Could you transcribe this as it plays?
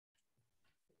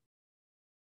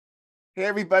Hey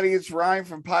everybody, it's Ryan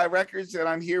from Pi Records, and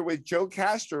I'm here with Joe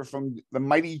Castro from the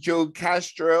Mighty Joe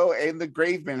Castro and the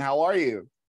Gravamen. How are you?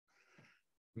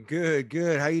 Good,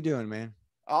 good. How you doing, man?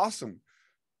 Awesome.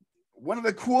 One of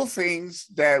the cool things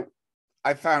that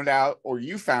I found out, or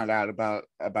you found out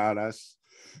about us,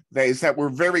 that is that we're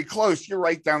very close. You're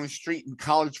right down the street in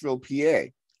Collegeville,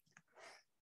 PA.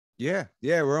 Yeah,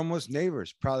 we're almost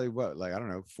neighbors. Probably what, like I don't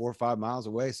know, 4 or 5 miles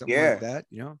away, something like Yeah, that.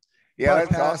 yeah, Probably that's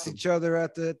pass awesome. each other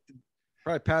at the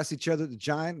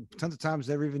Giant. Tons of times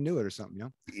never even knew it or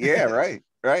something. Yeah, right,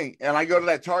 right. And I go to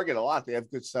that Target a lot. They have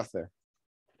good stuff there.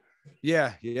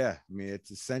 Yeah. I mean,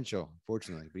 it's essential,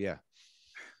 fortunately. But yeah,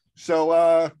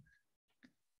 So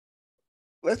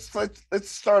let's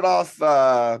start off.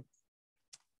 I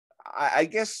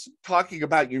guess talking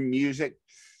about your music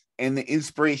and the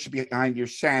inspiration behind your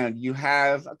sound. You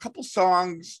have a couple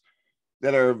songs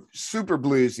that are super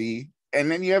bluesy,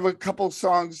 and then you have a couple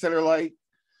songs that are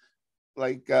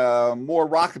more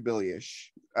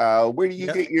rockabilly-ish. Where do you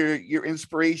yep, get your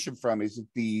inspiration from? Is it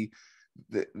the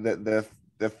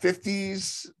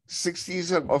 50s,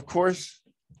 60s, of course?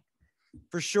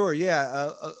 for sure.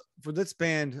 Yeah, for this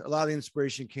band, a lot of the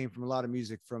inspiration came from a lot of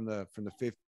music from the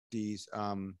 50s.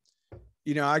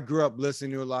 I grew up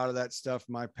listening to a lot of that stuff.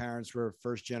 My parents were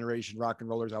first generation rock and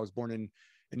rollers. I was born in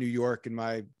New York, and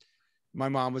my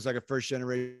mom was like a first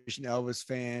generation Elvis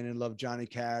fan and loved Johnny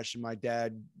Cash. And my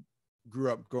dad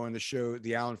grew up going to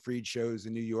the Alan Freed shows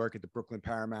in New York at the Brooklyn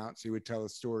Paramount. So he would tell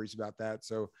us stories about that.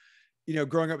 So,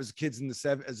 growing up as a kid in the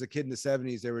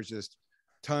 70s, there was just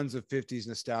tons of 50s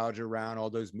nostalgia around all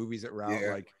those movies that were out,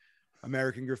 Yeah. like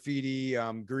American Graffiti,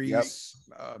 Yep. Grease,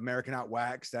 American Out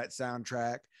Wax, that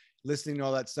soundtrack. Listening to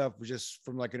all that stuff was just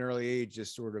from like an early age,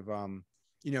 just sort of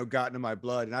got into my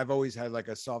blood. And I've always had like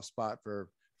a soft spot for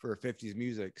 50s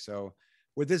music. So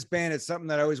with this band, it's something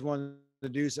that I always wanted to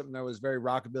do, something that was very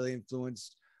rockabilly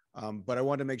influenced. But I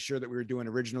wanted to make sure that we were doing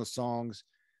original songs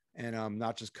and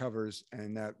not just covers,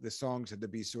 and that the songs had to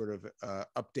be sort of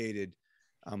updated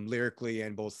lyrically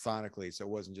and both sonically. So it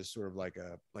wasn't just sort of like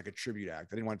a tribute act.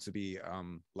 I didn't want it to be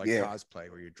like Yeah. cosplay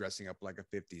where you're dressing up like a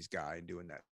 50s guy and doing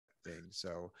that thing.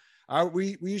 So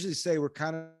we usually say we're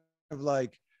kind of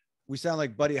like, we sound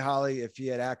like Buddy Holly if he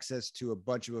had access to a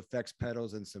bunch of effects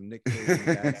pedals and some Nick Cave and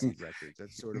Bad Seed records.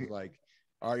 That's sort of like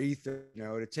our ether,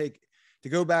 to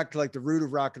go back to like the root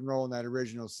of rock and roll and that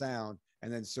original sound,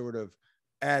 and then sort of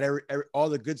add all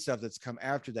the good stuff that's come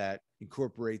after that,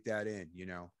 incorporate that in.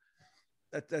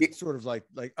 That's sort of like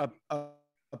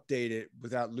update it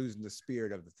without losing the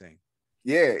spirit of the thing.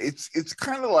 Yeah, it's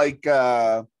kind of like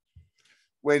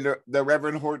when the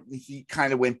Reverend Horton, he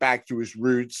kind of went back to his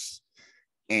roots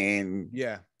and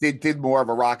Yeah. did more of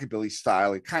a rockabilly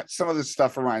style. Some of the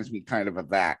stuff reminds me kind of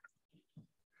that.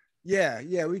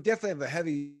 Yeah, we definitely have a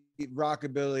heavy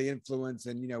rockabilly influence,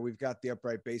 and we've got the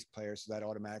upright bass player, so that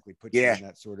automatically puts you Yeah. in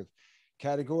that sort of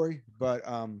category. But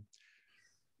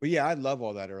yeah, I love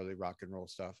all that early rock and roll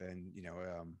stuff, and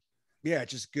yeah,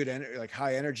 just good like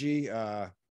high energy,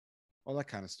 all that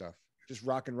kind of stuff. Just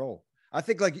rock and roll. I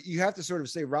think like you have to sort of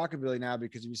say rockabilly now,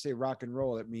 because if you say rock and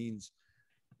roll, it means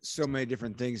so many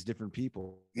different things, different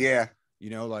people. Yeah.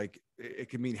 Like it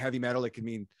can mean heavy metal, it can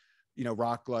mean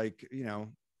rock, like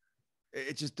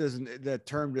it just doesn't, that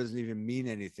term doesn't even mean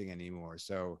anything anymore.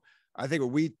 So I think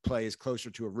what we play is closer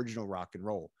to original rock and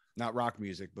roll, not rock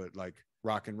music, but like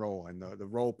rock and roll. And the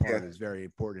roll part is very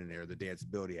important in there, the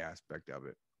danceability aspect of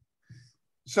it.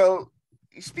 So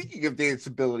speaking of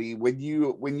danceability, when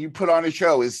you put on a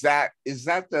show, is that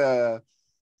the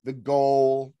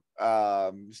goal,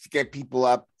 to get people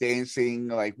up dancing?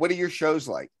 Like, what are your shows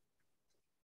like?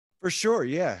 For sure.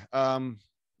 Yeah.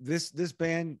 This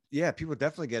band, yeah, people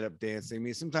definitely get up dancing. I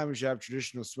mean, sometimes you have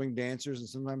traditional swing dancers, and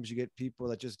sometimes you get people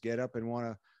that just get up and want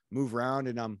to move around.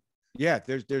 And yeah,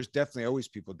 there's definitely always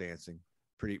people dancing,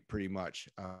 pretty much.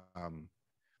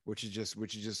 Which is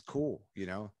just cool.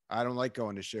 I don't like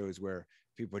going to shows where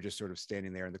people are just sort of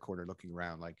standing there in the corner looking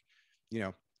around. Like,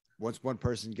 once one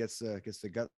person gets the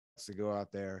guts to go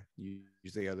out there,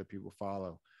 usually other people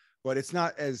follow. But it's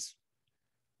not as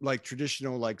like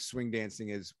traditional like swing dancing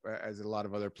as a lot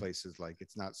of other places. Like,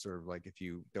 it's not sort of like, if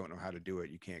you don't know how to do it,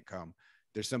 you can't come.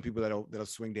 There's some people that'll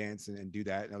swing dance and do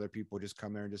that, and other people just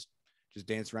come there and just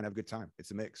dance around, have a good time. It's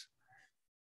a mix.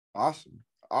 Awesome.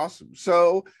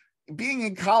 So being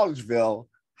in Collegeville,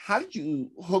 how did you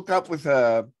hook up with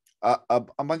a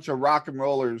bunch of rock and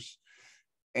rollers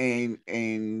and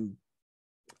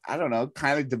I don't know,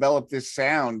 kind of develop this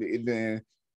sound in the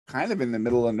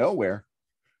middle of nowhere?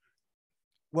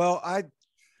 Well,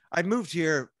 I moved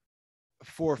here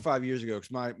 4 or 5 years ago because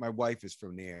my wife is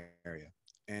from the area,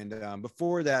 And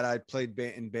before that, I played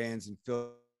in bands in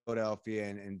Philadelphia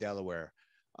and Delaware,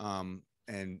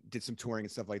 and did some touring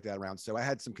and stuff like that around. So I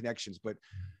had some connections. But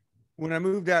when I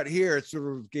moved out here, it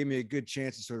sort of gave me a good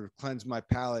chance to sort of cleanse my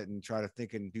palate and try to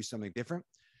think and do something different.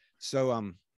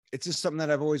 So it's just something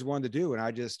that I've always wanted to do. And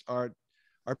our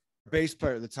bass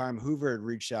player at the time, Hoover, had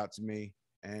reached out to me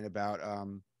and about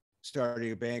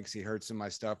starting a band because he heard some of my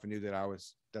stuff and knew that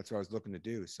that's what I was looking to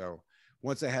do. So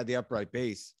once I had the upright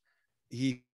bass,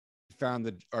 he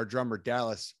found our drummer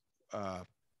Dallas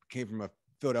came from a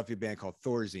Philadelphia band called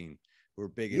Thorazine, who were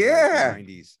big in the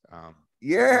 90s.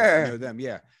 You know them,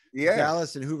 yeah.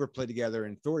 Dallas and Hoover played together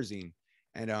in Thorazine,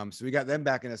 and so we got them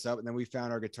backing us up, and then we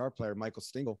found our guitar player Michael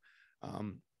Stingle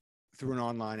through an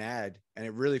online ad, and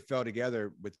it really fell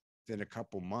together within a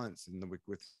couple months. And I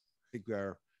think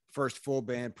our first full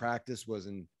band practice was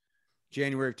in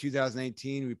January of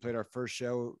 2018. We played our first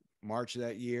show March of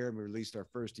that year, and we released our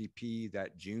first EP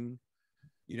that June.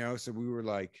 So we were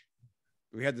like,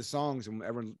 we had the songs, and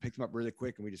everyone picked them up really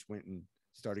quick, and we just went and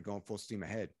started going full steam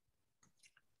ahead.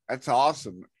 That's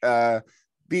awesome.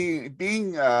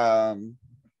 Being a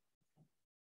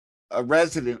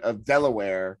resident of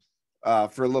Delaware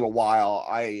for a little while,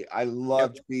 I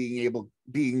loved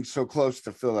being so close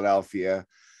to Philadelphia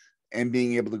and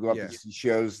being able to go up and see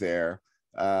shows there.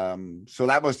 So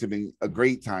that must have been a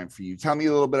great time for you. Tell me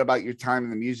a little bit about your time in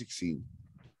the music scene.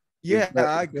 Yeah,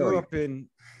 I grew up in,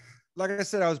 like I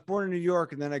said, I was born in New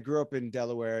York, and then I grew up in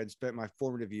Delaware and spent my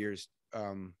formative years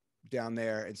down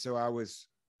there. And so I was,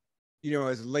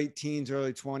 as late teens,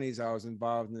 early 20s, I was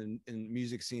involved in the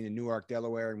music scene in Newark,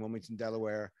 Delaware, and Wilmington,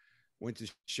 Delaware. Went to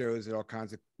shows at all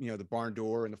kinds of, the Barn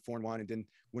Door and the 4-in-1, and then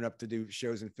went up to do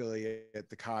shows in Philly at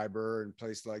the Khyber and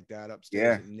places like that,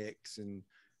 upstairs at Nick's and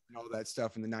all that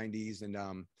stuff in the 90s. And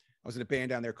I was in a band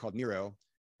down there called Nero,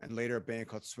 and later a band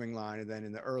called Swingline. And then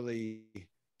in the early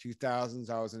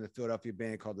 2000s, I was in a Philadelphia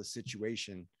band called The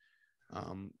Situation,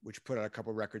 which put out a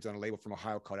couple records on a label from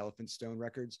Ohio called Elephant Stone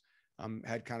Records.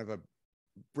 Had kind of a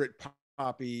Brit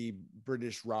poppy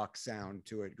British rock sound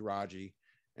to it, garagey,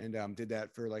 and did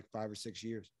that for like 5 or 6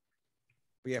 years.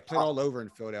 But yeah, played all over in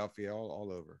Philadelphia,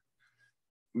 all over.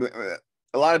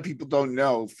 A lot of people don't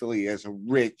know Philly has a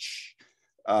rich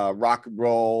rock and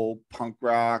roll, punk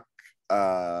rock,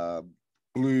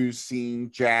 blues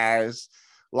scene, jazz,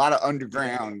 a lot of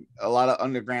underground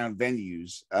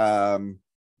venues.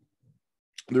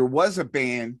 There was a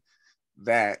band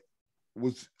that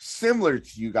was similar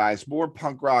to you guys, more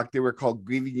punk rock. They were called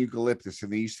Grieving Eucalyptus,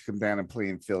 and they used to come down and play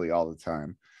in Philly all the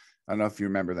time. I don't know if you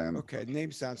remember them. Okay,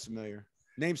 name sounds familiar.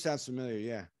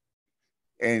 Yeah.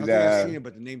 And I don't think I've seen it,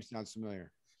 but the name sounds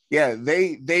familiar. Yeah,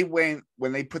 they went,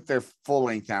 when they put their full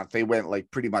length out, they went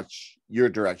like pretty much your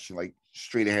direction, like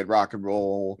straight ahead rock and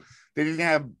roll. They didn't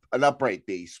have an upright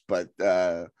bass, but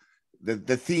the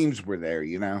themes were there,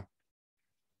 Yeah,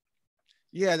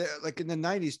 like in the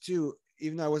 90s too.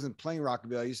 Even though I wasn't playing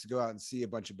rockabilly, I used to go out and see a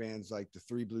bunch of bands like the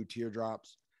Three Blue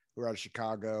Teardrops, who are out of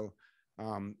Chicago,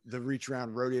 the Reach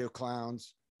Around Rodeo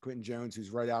Clowns, Quentin Jones,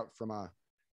 who's right out from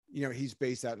he's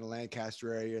based out in the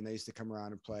Lancaster area, and they used to come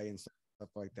around and play and stuff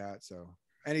like that. So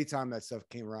anytime that stuff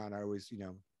came around, I always,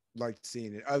 liked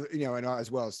seeing it, and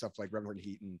as well as stuff like Reverend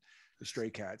Heat and the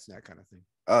Stray Cats and that kind of thing.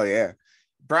 Oh yeah.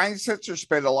 Brian Setzer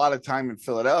spent a lot of time in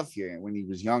Philadelphia when he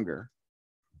was younger.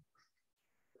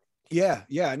 Yeah,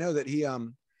 I know that he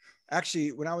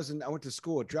actually, when I went to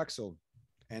school at Drexel,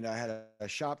 and I had a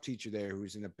shop teacher there who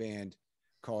was in a band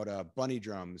called Bunny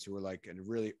Drums, who were like a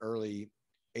really early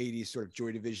 80s sort of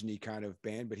Joy Division-y kind of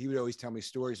band. But he would always tell me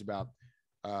stories about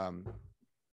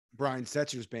Brian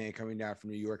Setzer's band coming down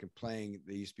from New York and playing.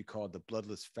 They used to be called the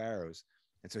Bloodless Pharaohs,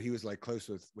 and so he was like close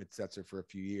with Setzer for a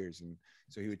few years, and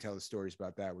so he would tell the stories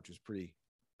about that, which was pretty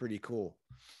cool.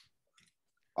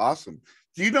 Awesome.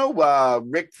 Do you know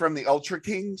Rick from the Ultra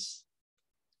Kings?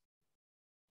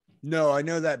 No, I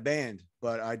know that band,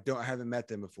 but I haven't met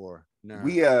them before. No.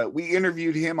 We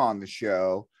interviewed him on the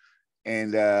show,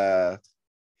 and they're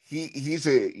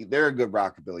a good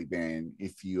rockabilly band.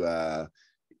 If you've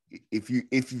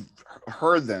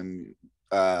heard them,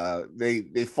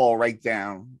 they fall right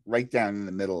down in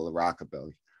the middle of the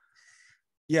rockabilly.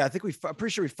 Yeah, I think I'm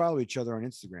pretty sure we follow each other on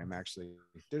Instagram. Actually,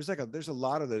 there's a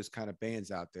lot of those kind of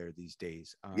bands out there these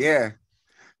days. Yeah,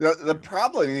 the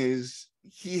problem is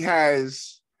he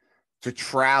has to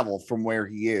travel from where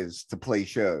he is to play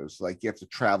shows. Like you have to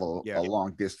travel a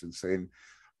long distance,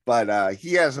 but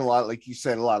he has a lot, like you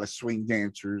said, a lot of swing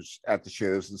dancers at the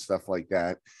shows and stuff like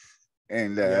that.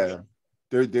 And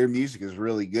their music is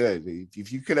really good.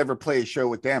 If you could ever play a show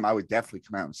with them, I would definitely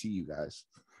come out and see you guys.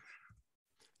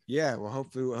 Yeah, well,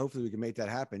 hopefully we can make that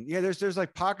happen. Yeah, there's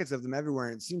like pockets of them everywhere.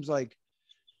 And it seems like,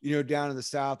 down in the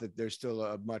South that there's still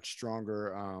a much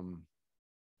stronger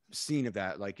scene of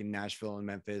that, like in Nashville and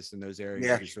Memphis and those areas.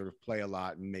 Yeah. You sort of play a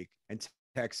lot and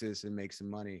Texas and make some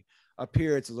money. Up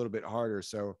here, it's a little bit harder.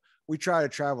 So we try to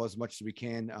travel as much as we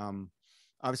can.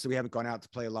 Obviously, we haven't gone out to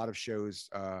play a lot of shows,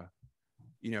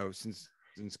 since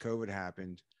COVID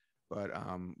happened. But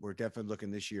we're definitely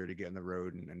looking this year to get on the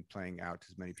road and playing out to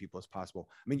as many people as possible.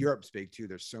 I mean, Europe's big too.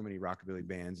 There's so many rockabilly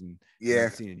bands, and Yeah.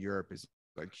 that scene in Europe is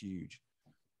like huge.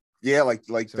 Yeah, like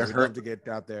So we'd love to get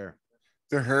out there.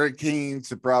 The Hurricanes,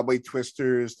 the Broadway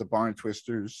Twisters, the Barn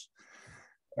Twisters.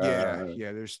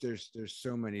 Yeah, there's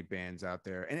so many bands out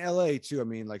there, and LA too. I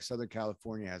mean, like Southern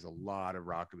California has a lot of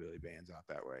rockabilly bands out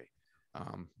that way.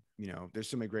 There's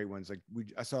so many great ones. Like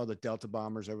I saw the Delta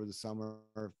Bombers over the summer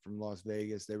from Las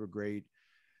Vegas. They were great.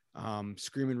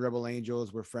 Screaming Rebel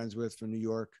Angels we're friends with from New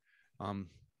York.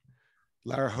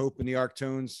 Lara Hope and the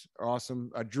Arctones are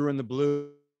awesome. Drew and the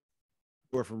Blue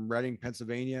are from Reading,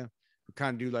 Pennsylvania. We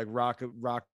kind of do like rock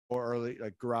or early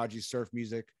like garagey surf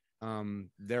music.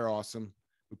 They're awesome.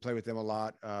 We play with them a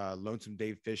lot. Lonesome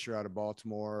Dave Fisher out of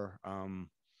Baltimore.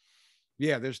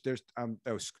 There's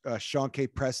Sean K.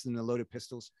 Preston and the Loaded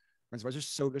Pistols. There's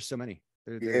so many.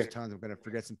 There's tons. I'm gonna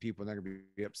forget some people, and they're gonna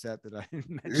be upset that I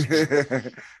didn't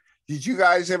mention. Did you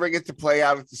guys ever get to play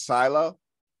out at the Silo?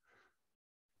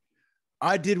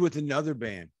 I did with another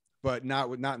band, but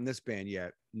not in this band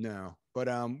yet. No, but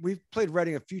we've played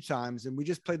Reading a few times, and we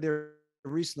just played there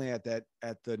recently at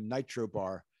the Nitro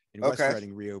Bar in West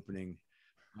Reading reopening,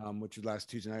 which was last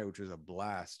Tuesday night, which was a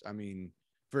blast. I mean,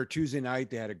 for a Tuesday night,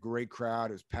 they had a great crowd.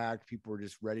 It was packed. People were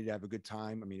just ready to have a good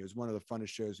time. I mean, it was one of the funnest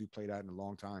shows we played out in a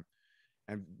long time.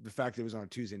 And the fact that it was on a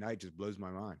Tuesday night just blows my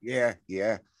mind. Yeah.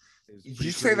 Did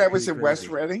you say that was in West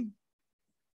Reading?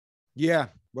 Yeah,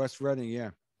 West Reading. Yeah.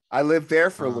 I lived there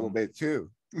for a little bit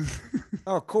too.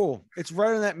 Oh, cool. It's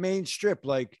right on that main strip.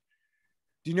 Like,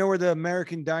 do you know where the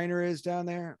American Diner is down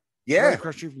there? Yeah. Right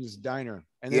across the street from this diner.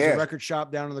 And there's a record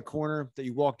shop down in the corner that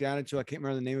you walk down into. I can't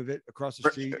remember the name of it, across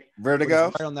the street. Vertigo?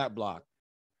 Right on that block.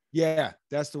 Yeah,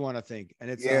 that's the one, I think.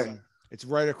 And it's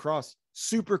right across.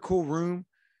 Super cool room.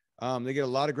 They get a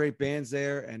lot of great bands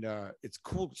there, and it's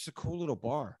cool. It's a cool little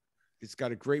bar. It's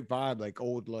got a great vibe, like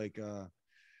old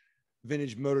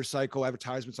vintage motorcycle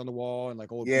advertisements on the wall and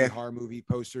like old horror movie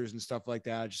posters and stuff like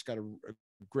that. Just got a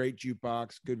great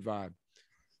jukebox, good vibe.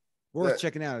 Worth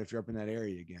checking out if you're up in that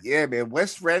area again. Yeah, man.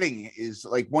 West Reading is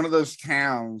like one of those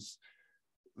towns,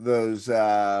 those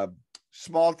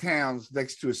small towns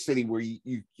next to a city where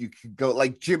you could go,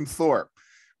 like Jim Thorpe,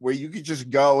 where you could just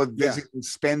go and visit and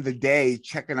spend the day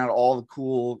checking out all the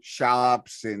cool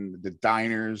shops and the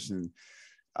diners and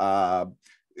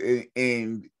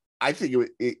I think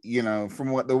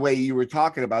from the way you were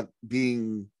talking about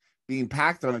being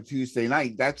packed on a Tuesday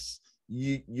night, that's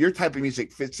your type of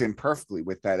music fits in perfectly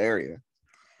with that area.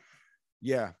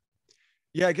 Yeah.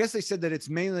 I guess they said that it's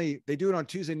mainly, they do it on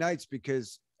Tuesday nights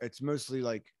because it's mostly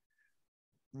like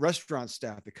restaurant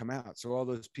staff that come out. So all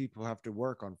those people have to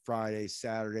work on Friday,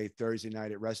 Saturday, Thursday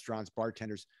night at restaurants,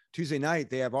 bartenders. Tuesday night,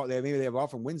 they have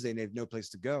off on Wednesday and they have no place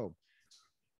to go.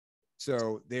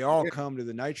 So they all come to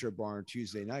the Nitro Bar on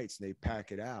Tuesday nights and they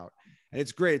pack it out. And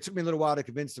it's great. It took me a little while to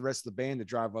convince the rest of the band to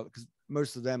drive up because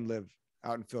most of them live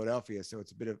out in Philadelphia. So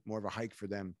it's a bit more of a hike for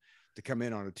them to come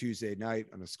in on a Tuesday night,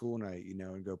 on a school night,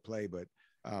 and go play. But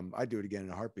I'd do it again in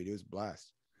a heartbeat. It was a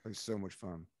blast. It was so much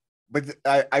fun. But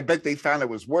I bet they found it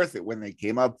was worth it when they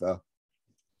came up, though.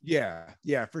 Yeah,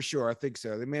 for sure. I think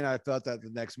so. They may not have thought that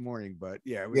the next morning, but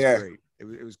it was great.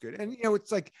 It was good. And,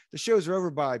 it's like the shows are over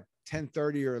by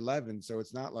 10:30 or 11. So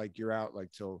it's not like you're out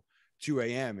like till 2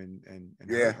 a.m. and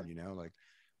hurting, like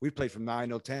we played from 9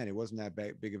 till 10. It wasn't that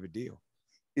big of a deal.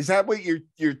 Is that what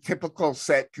your typical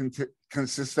set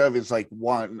consists of? Is like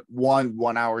one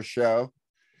 1 hour show?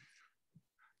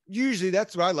 Usually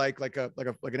that's what I like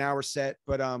an hour set,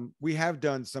 but we have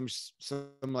done some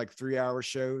like 3-hour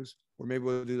shows, or maybe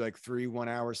we'll do like 3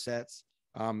 1-hour sets.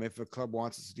 If a club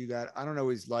wants us to do that. I don't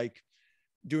always like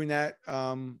doing that.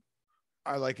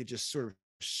 I like it just sort of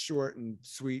short and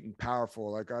sweet and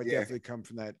powerful. Like I definitely come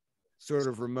from that sort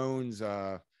of Ramones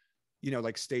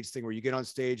like stage thing where you get on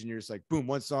stage and you're just like boom,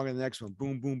 one song and the next one,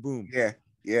 boom, boom, boom. Yeah.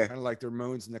 Kind of like the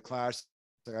Ramones and the Clash.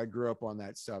 Like I grew up on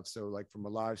that stuff. So like from a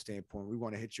live standpoint, we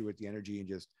want to hit you with the energy and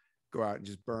just go out and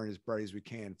just burn as bright as we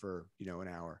can for, an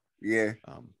hour. Yeah.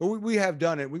 But we have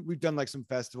done it. We've done like some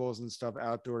festivals and stuff,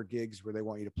 outdoor gigs where they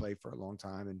want you to play for a long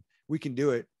time, and we can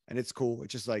do it. And it's cool.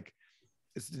 It's just like,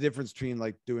 it's the difference between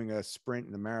like doing a sprint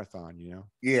and a marathon,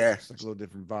 Yeah. It's like a little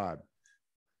different vibe.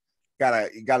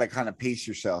 You gotta kind of pace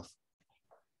yourself.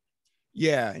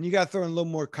 Yeah, and you got to throw in a little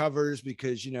more covers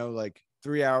because like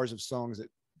 3 hours of songs that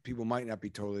people might not be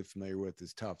totally familiar with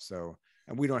is tough. So,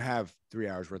 and we don't have 3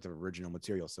 hours worth of original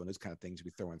material, so those kind of things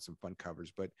we throw in some fun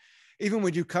covers. But even when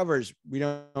we do covers, we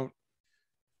don't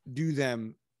do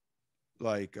them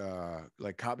like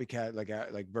copycat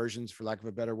like versions, for lack of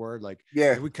a better word. Like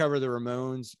Yeah. if we cover the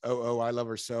Ramones, oh I love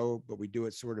her so, but we do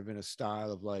it sort of in a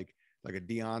style of like a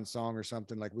Dion song or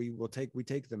something. Like we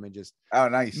take them and just Oh,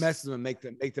 nice. mess them and make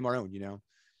them our own,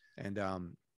 and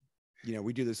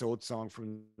we do this old song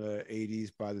from the 80s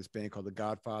by this band called the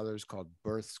Godfathers called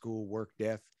Birth, School, Work,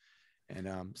 Death.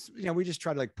 And we just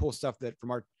try to like pull stuff that from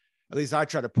our, at least I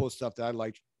try to pull stuff that I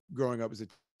liked growing up as a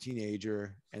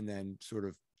teenager, and then sort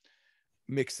of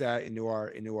mix that into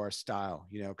our style,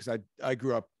 because I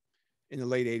grew up in the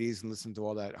late 80s and listened to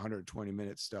all that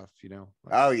 120-minute stuff, like,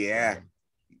 Oh yeah.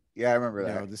 Yeah, I remember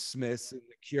that. The Smiths and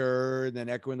the Cure, and then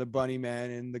Echo and the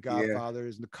Bunnymen and the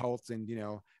Godfathers and the Cults, and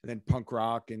and then punk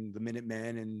rock and the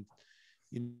Minutemen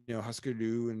and Husker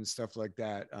Du and stuff like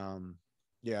that.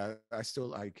 I still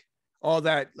like all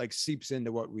that, like seeps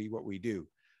into what we do,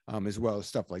 as well as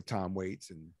stuff like Tom Waits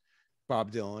and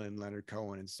Bob Dylan and Leonard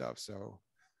Cohen and stuff. So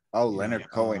Leonard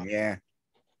Cohen, yeah.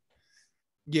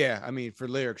 Yeah, I mean, for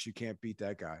lyrics, you can't beat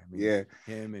that guy. I mean, yeah,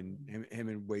 him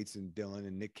and Waits and Dylan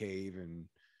and Nick Cave and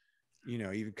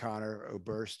even Connor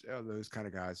Oberst, those kind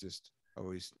of guys just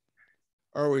always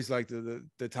like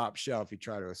the top shelf you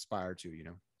try to aspire to.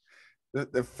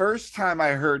 The first time I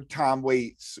heard Tom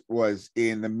Waits was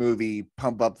in the movie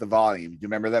Pump Up the Volume. Do you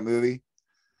remember that movie?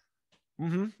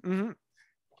 Mm-hmm.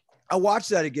 I watched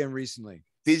that again recently.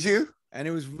 Did you? And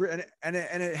it was and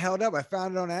it held up. I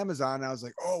found it on Amazon. And I was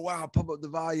like, oh wow, Pump Up the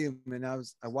Volume. And I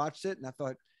watched it and I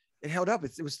thought it held up.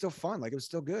 It was still fun. Like it was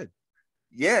still good.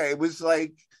 Yeah, it was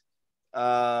like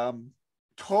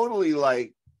totally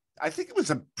like, I think it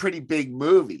was a pretty big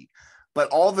movie, but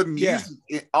all the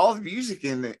music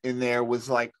in there was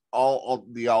like all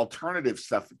the alternative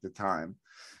stuff at the time.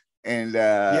 And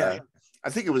I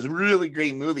think it was a really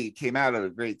great movie. It came out at a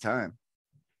great time.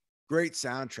 Great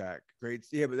soundtrack. Great.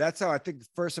 Yeah, but that's how I think the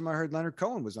first time I heard Leonard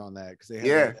Cohen was on that, because they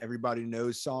had that Everybody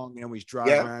Knows song, he's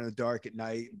driving around in the dark at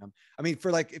night. I mean,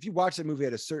 for like, if you watch that movie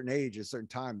at a certain age, at a certain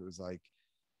time, it was like,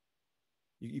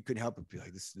 you couldn't help but be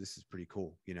like, this is pretty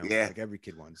cool. Like every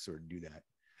kid wanted to sort of do that.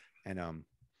 And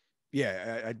go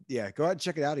ahead and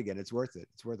check it out again. It's worth it.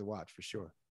 It's worth a watch for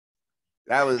sure.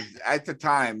 That was, at the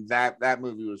time, that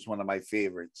movie was one of my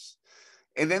favorites.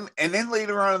 And then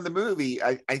later on in the movie,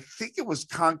 I think it was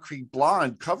Concrete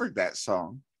Blonde covered that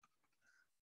song.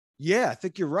 Yeah, I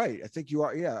think you're right. I think you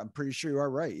are. Yeah, I'm pretty sure you are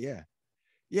right. Yeah.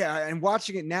 Yeah. And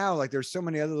watching it now, like there's so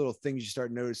many other little things you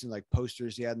start noticing, like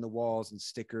posters you had in the walls and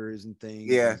stickers and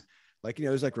things. Yeah. And like,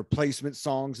 there's like replacement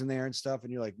songs in there and stuff.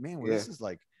 And you're like, man, this is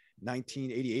like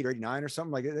 1988 or 89 or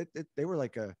something. Like they were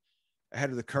like ahead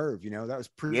of the curve, that was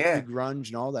pretty grunge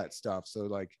and all that stuff. So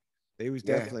like they was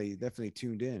definitely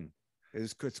tuned in.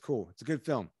 It's cool. It's a good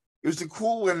film. It was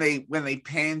cool when they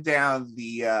panned down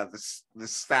the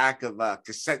stack of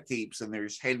cassette tapes, and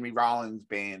there's Henry Rollins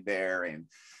band there,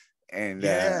 and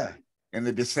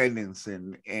the Descendants,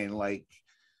 and like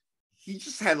he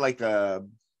just had like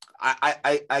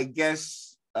I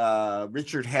guess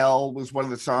Richard Hell was one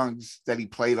of the songs that he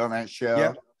played on that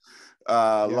show.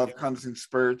 Love Comes in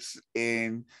Spurts,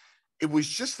 and it was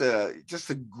just a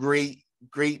great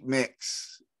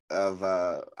mix of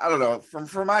I don't know,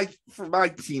 for my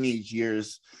teenage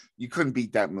years, you couldn't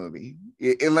beat that movie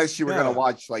unless you were going to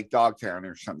watch like Dogtown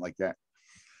or something like that.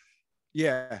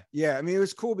 Yeah. I mean, it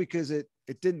was cool because the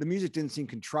music didn't seem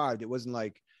contrived. It wasn't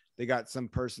like they got some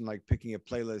person like picking a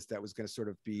playlist that was going to sort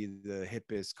of be the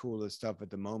hippest, coolest stuff at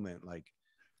the moment. Like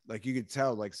you could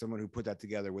tell like someone who put that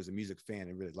together was a music fan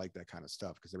and really liked that kind of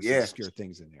stuff, because there was some obscure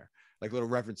things in there, like little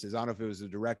references. I don't know if it was a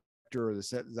director or the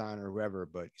set designer or whoever,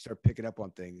 but you start picking up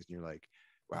on things and you're like,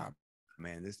 wow,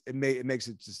 man, it makes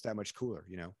it just that much cooler.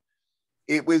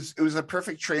 It was a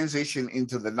perfect transition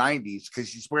into the 90s,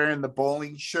 because he's wearing the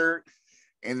bowling shirt,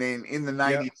 and then in the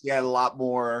 90s he had a lot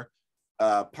more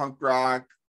punk rock,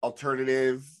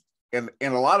 alternative, and a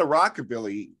lot of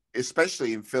rockabilly,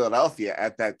 especially in Philadelphia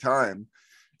at that time.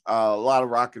 A lot of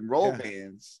rock and roll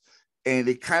bands, and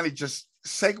it kind of just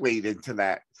segued into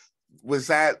that. Was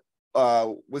that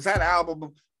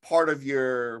album part of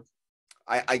your,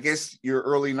 I guess, your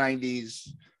early 90s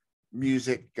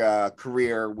music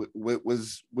career?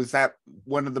 Was that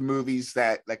one of the movies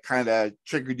that kind of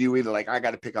triggered you into like, I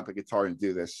got to pick up a guitar and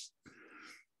do this?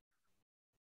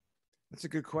 That's a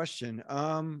good question.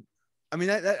 I mean,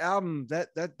 that album,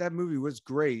 that movie was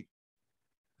great.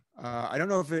 I don't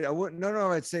know if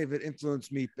I'd say if it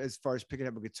influenced me as far as picking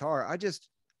up a guitar.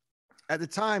 at the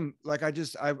time, like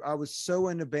I was so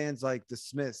into bands like the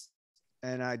Smiths,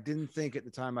 and I didn't think at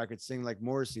the time I could sing like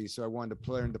Morrissey. So I wanted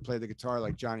to learn to play the guitar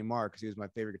like Johnny Marr because he was my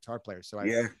favorite guitar player. So I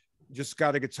Yeah. just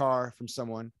got a guitar from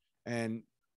someone and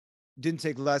didn't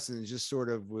take lessons, just sort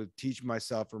of would teach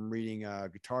myself from reading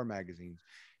guitar magazines.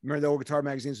 Remember the old guitar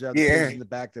magazines without the pages in the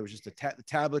back? That was just the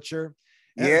tablature.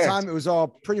 And at the time, it was all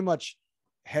pretty much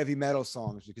heavy metal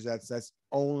songs because that's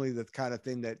only the kind of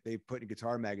thing that they put in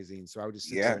guitar magazines. So I would just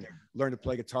sit there and learn to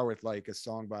play guitar with like a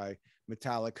song by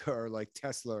Metallica or like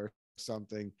Tesla or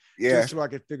something, just so I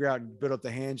could figure out and build up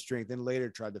the hand strength. Then later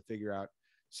tried to figure out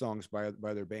songs by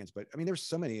other bands. But I mean, there's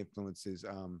so many influences.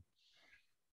 And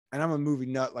I'm a movie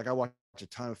nut. Like I watch a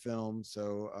ton of films.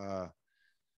 So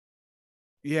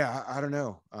yeah, I don't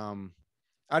know. I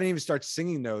didn't even start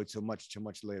singing though till much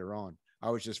later on. I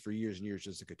was just for years and years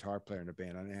just a guitar player in a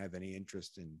band. I didn't have any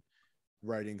interest in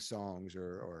writing songs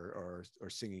or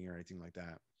singing or anything like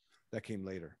that. That came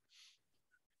later.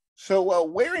 So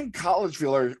where in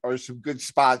Collegeville are some good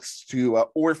spots to,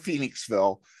 or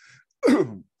Phoenixville,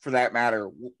 for that matter?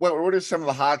 What are some of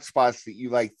the hot spots that you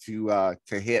like to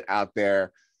hit out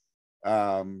there?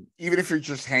 Even if you're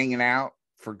just hanging out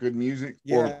for good music,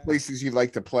 or places you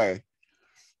like to play.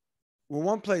 Well,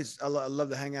 one place I love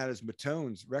to hang out is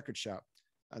Matone's record shop.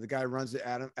 The guy who runs it,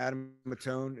 Adam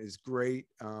Matone, is great.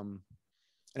 And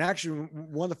actually,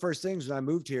 one of the first things when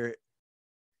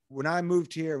I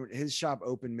moved here, his shop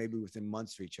opened maybe within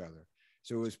months of each other.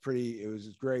 So it was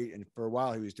great. And for a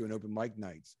while, he was doing open mic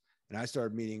nights. And I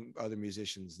started meeting other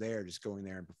musicians there, just going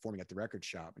there and performing at the record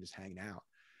shop and just hanging out.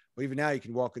 But even now, you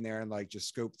can walk in there and like just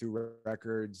scope through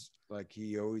records. Like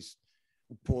he always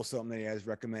pull something that he has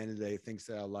recommended that he thinks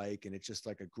that I like, and it's just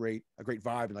like a great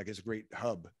vibe, and like it's a great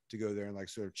hub to go there and like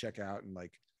sort of check out and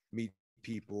like meet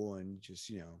people and just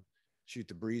shoot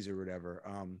the breeze or whatever.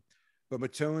 But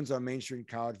Matone's on Main Street in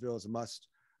Collegeville is a must.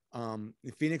 In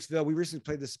Phoenixville, we recently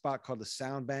played this spot called the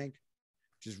Sound Bank,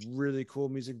 which is really cool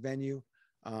music venue.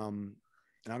 And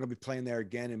I'm gonna be playing there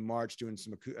again in March, doing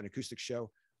an acoustic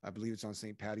show. I believe it's on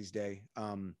St. Patty's Day.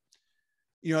 I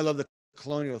love the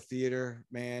Colonial Theater,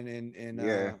 man, in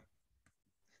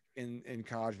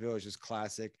Collegeville is just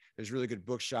classic. There's a really good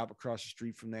bookshop across the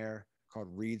street from there called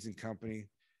Reeds and Company.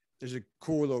 There's a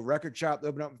cool little record shop that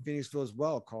opened up in Phoenixville as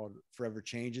well called Forever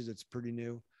Changes. It's pretty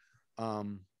new.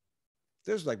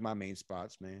 Those are like my main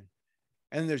spots, man.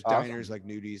 And there's diners like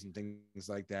Nudies and things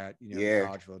like that.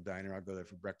 Collegeville Diner. I'll go there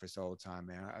for breakfast all the time,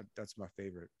 man. That's my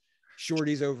favorite.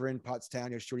 Shorty's over in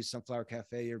Pottstown. Shorty's Sunflower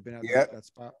Cafe. You ever been out that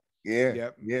spot? Yeah.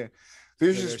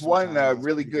 There's just one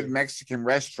really good Mexican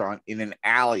restaurant in an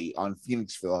alley on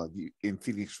Phoenixville.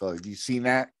 Have you seen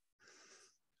that?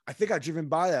 I think I've driven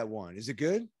by that one. Is it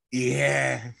good?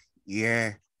 Yeah.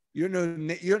 You don't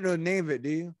know the name of it, do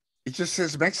you? It just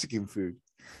says Mexican food.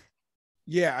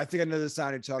 Yeah, I think I know the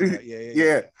sign you're talking about.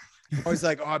 Yeah. I was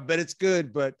like, oh, I bet it's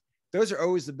good, but those are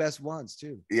always the best ones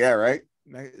too. Yeah, right.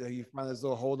 You find this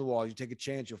little hole in the wall. You take a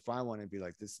chance, you'll find one and be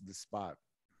like, "This is the spot.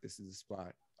 This is the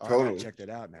spot." Oh, totally. I gotta check that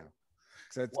out now.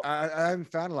 So I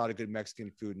haven't found a lot of good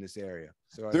Mexican food in this area,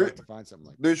 so I'd like to find something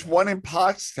like that. There's one in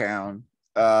Pottstown,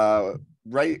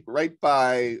 right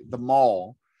by the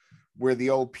mall, where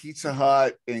the old Pizza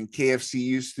Hut and KFC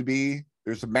used to be.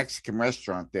 There's a Mexican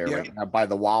restaurant there right now by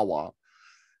the Wawa,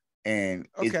 and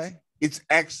it's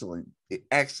excellent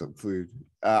food.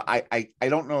 I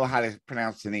don't know how to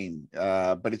pronounce the name,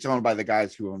 but it's owned by the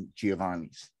guys who own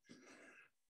Giovanni's.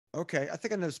 Okay, I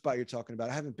think I know the spot you're talking about.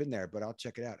 I haven't been there, but I'll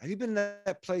check it out. Have you been to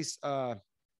that place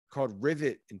called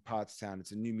Rivet in Pottstown?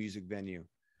 It's a new music venue.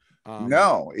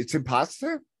 No, it's in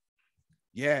Pottstown?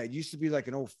 Yeah, it used to be like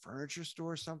an old furniture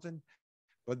store or something.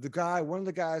 But one of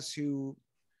the guys who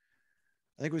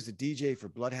I think was the DJ for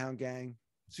Bloodhound Gang.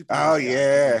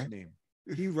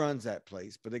 He runs that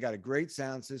place, but they got a great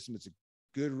sound system. It's a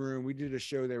good room. We did a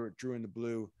show there with Drew in the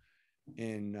Blue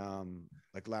in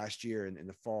like last year in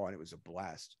the fall, and it was a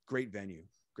blast. Great venue.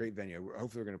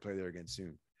 Hopefully we're going to play there again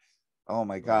soon. Oh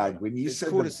my God. When you said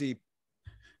cool to see.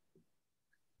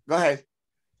 Go ahead.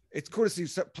 It's cool to see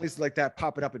places like that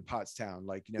popping up in Pottstown.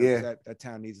 Like, that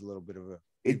town needs a little bit of a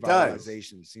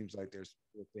revitalization. It seems like there's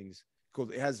things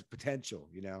cool. It has potential,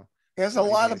 There's a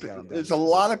lot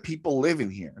of people living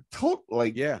here.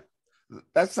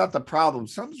 That's not the problem.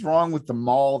 Something's wrong with the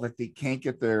mall that they can't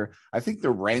get I think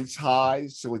the rent's high,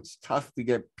 so it's tough to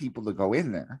get people to go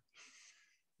in there.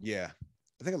 Yeah.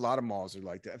 I think a lot of malls are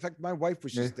like that. In fact, my wife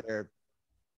was just there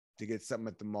to get something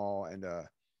at the mall, and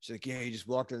she's like, you just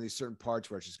walk down these certain parts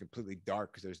where it's just completely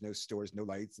dark because there's no stores, no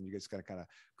lights, and you just gotta kind of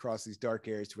cross these dark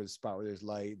areas to where the spot where there's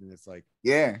light, and it's like,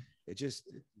 it's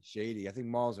shady. I think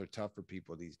malls are tough for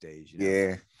people these days.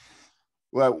 Yeah.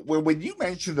 Well, when you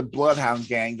mentioned the Bloodhound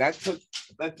Gang,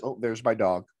 oh, there's my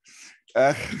dog.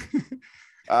 Uh,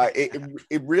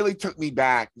 it really took me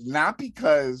back, not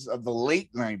because of the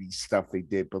late 90s stuff they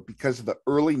did, but because of the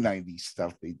early 90s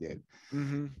stuff they did.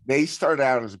 Mm-hmm. They started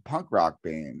out as a punk rock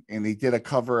band, and they did a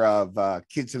cover of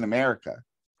Kids in America.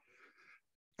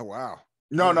 Oh, wow.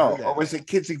 No. Or was it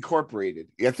Kids Incorporated?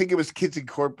 Yeah, I think it was Kids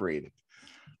Incorporated.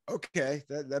 Okay,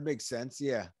 that makes sense.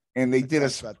 Yeah. And they did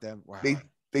about them. Wow.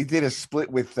 They did a split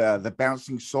with the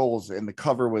Bouncing Souls, and the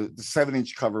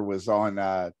 7-inch cover was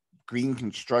on green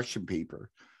construction paper.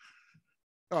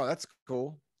 Oh, that's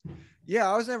cool. Yeah,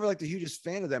 I was never like the hugest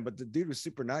fan of them, but the dude was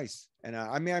super nice. And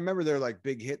I mean, I remember their like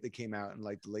big hit that came out in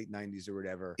like the late 90s or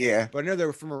whatever. Yeah. But I know they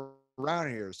were from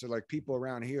around here. So like people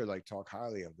around here like talk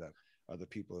highly of the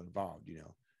people involved, you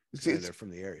know. They're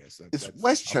from the area. So it's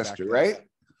Westchester, right?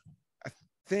 I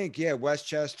think, yeah,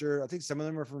 Westchester. I think some of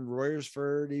them are from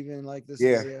Royersford, even like this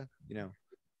Yeah. area, you know.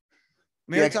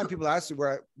 I mean, every time people ask me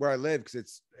where I live, because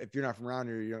it's, if you're not from around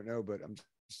here, you don't know, but I'm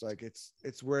just like,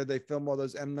 it's where they film all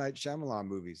those M. Night Shyamalan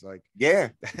movies. Like, yeah,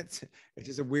 it's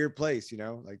just a weird place, you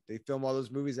know. Like they film all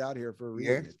those movies out here for a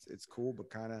reason. Yeah. It's cool, but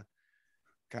kind of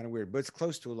weird. But it's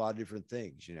close to a lot of different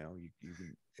things, you know. You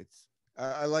can, it's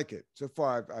I like it so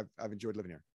far. I've enjoyed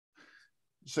living here.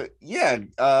 So yeah,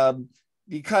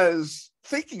 because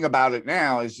thinking about it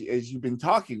now, as you've been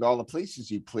talking, all the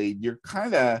places you played, you're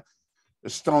kind of a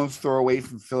stone's throw away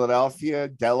from Philadelphia,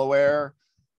 Delaware,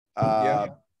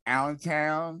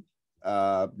 Allentown,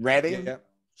 Reading. Yeah.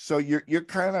 So you're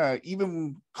kind of,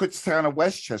 even Kutztown and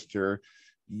Westchester,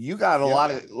 you got a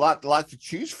lot to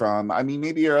choose from. I mean,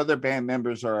 maybe your other band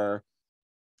members are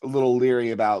a little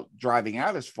leery about driving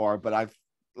out as far, but I've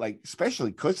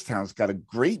especially Kutztown's got a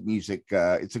great music.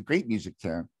 It's a great music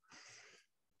town.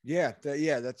 Yeah,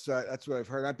 that's what I've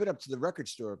heard. I've been up to the record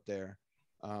store up there.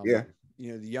 Yeah,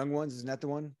 you know, the Young Ones, isn't that the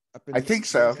one up in? I think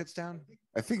so. Kutztown.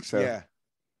 I think so.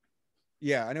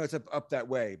 Yeah, I know it's up that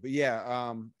way, but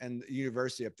yeah, and the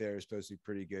university up there is supposed to be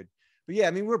pretty good. But yeah,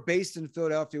 I mean, we're based in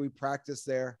Philadelphia. We practice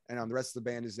there, and the rest of the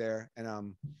band is there,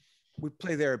 and we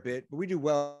play there a bit. But we do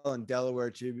well in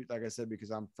Delaware too, like I said, because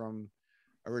I'm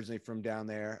originally from down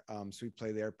there, so we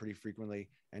play there pretty frequently.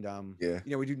 And you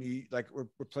know, we do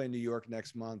we're playing New York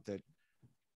next month at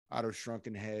Otto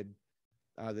Shrunken Head.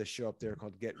 This show up there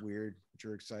called Get Weird, which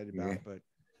we're excited about. But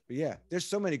yeah, there's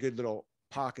so many good little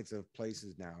pockets of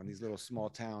places now, and these little small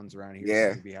towns around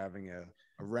here seem to be having a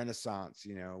renaissance,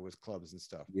 you know, with clubs and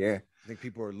stuff. Yeah, I think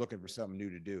people are looking for something new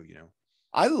to do, you know.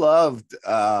 I loved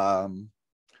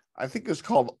I think it was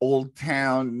called Old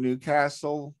Town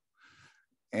Newcastle,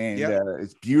 and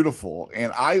it's beautiful.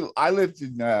 And I lived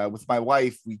in with my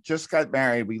wife, we just got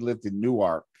married, we lived in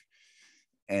Newark.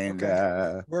 And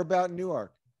we're about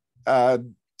Newark. I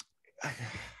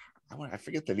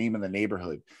forget the name of the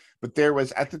neighborhood, but there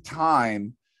was, at the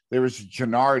time, there was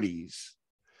Gennardi's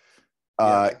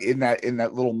in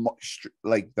that little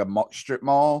the strip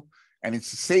mall, and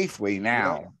it's a Safeway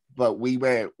now. But we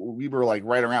were like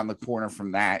right around the corner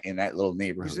from that, in that little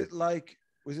neighborhood. Was it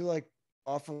like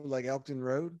off of like Elkton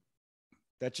Road?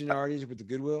 That Gennardi's with the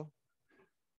Goodwill?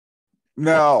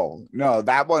 No,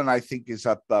 that one I think is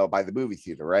up by the movie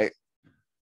theater, right?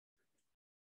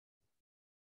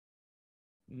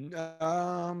 No,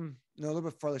 a little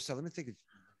bit farther south. Let me think.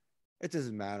 It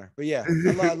doesn't matter, but yeah,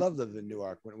 I love the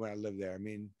Newark when I lived there. I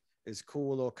mean, it's a cool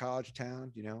little college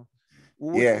town, you know.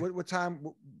 What time?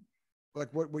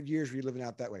 Like what years were you living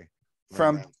out that way?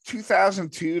 From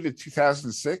 2002 to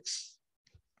 2006.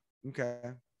 Okay.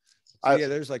 So yeah,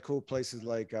 there's like cool places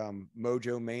like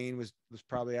Mojo, Maine was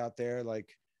probably out there, like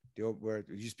where it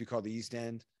used to be called the East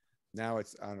End. Now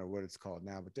it's, I don't know what it's called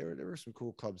now, but there were some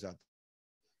cool clubs out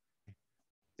there.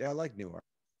 Yeah, I like Newark,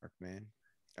 man.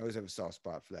 I always have a soft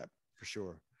spot for that, for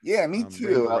sure. Yeah, me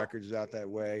too. Records out that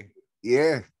way.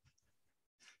 Yeah,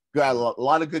 got a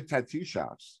lot of good tattoo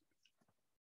shops.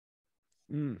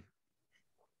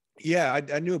 Yeah,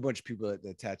 I knew a bunch of people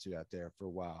that tattooed out there for a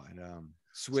while, and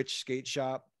Switch Skate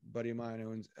Shop, buddy of mine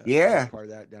owns. Part of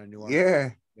that down in Newark.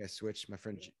 Yeah, Switch. My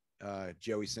friend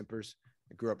Joey Simpers.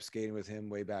 I grew up skating with him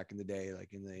way back in the day,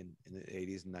 like in the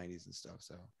 80s and 90s and stuff.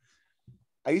 So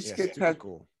I used to get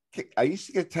cool. I used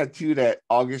to get tattooed at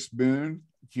August Moon.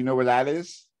 Do you know where that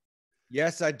is?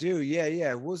 Yes, I do.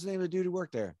 Yeah. What was the name of the dude who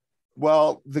worked there?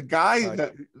 Well, the guy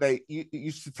that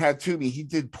used to tattoo me, he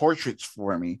did portraits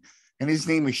for me, and his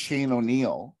name was Shane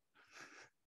O'Neill.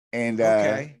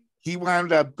 And he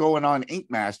wound up going on Ink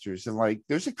Masters, and like,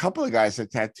 there's a couple of guys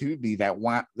that tattooed me that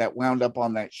wound up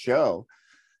on that show,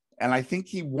 and I think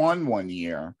he won one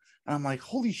year. And I'm like,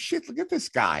 holy shit, look at this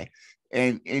guy.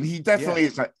 And he definitely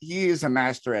is a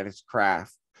master at his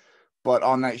craft. but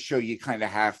on that show you kind of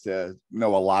have to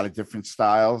know a lot of different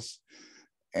styles.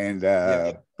 And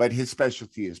Yeah. but his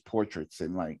specialty is portraits,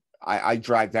 and like I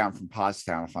drive down from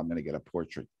Pottstown if I'm going to get a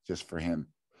portrait just for him.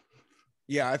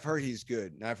 Yeah, I've heard he's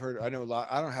good. And I know a lot.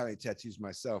 I don't have any tattoos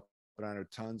myself, but I know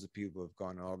tons of people have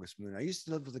gone to August Moon. I used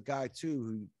to live with a guy too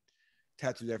who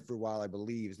tattooed there for a while, I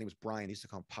believe. His name was Brian. He used to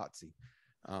call him Potsy.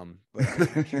 But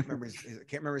I can't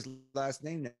remember his last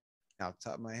name now off the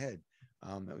top of my head.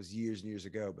 That was years and years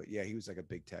ago. But yeah, he was like a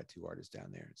big tattoo artist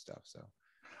down there and stuff. So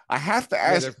I have to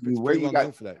ask you where you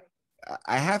got for that.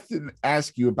 I have to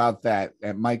ask you about that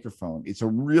microphone. It's a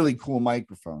really cool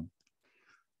microphone.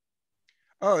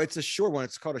 Oh, it's a Shure one.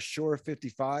 It's called a Shure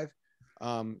 55,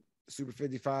 Super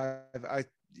 55.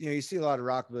 You see a lot of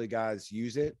rockabilly guys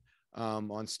use it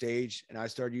on stage, and I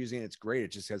started using it. It's great.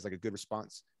 It just has like a good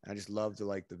response. And I just love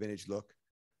the vintage look.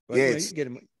 But yeah, you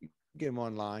can get them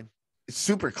online. It's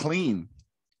super clean.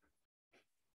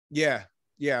 Yeah,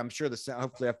 I'm sure the sound.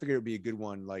 Hopefully, I figured it would be a good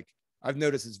one. Like I've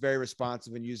noticed, it's very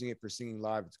responsive, and using it for singing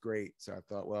live, it's great. So I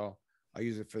thought, well, I'll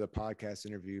use it for the podcast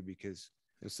interview because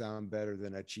it'll sound better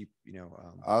than a cheap,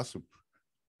 awesome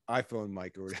iPhone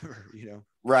mic or whatever,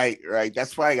 Right.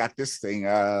 That's why I got this thing.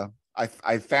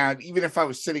 I found even if I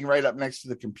was sitting right up next to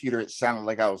the computer, it sounded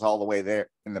like I was all the way there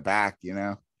in the back,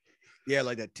 Yeah,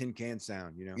 like that tin can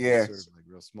sound, Yeah, sort of like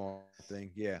real small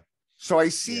thing. Yeah. So I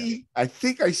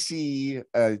think I see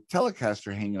a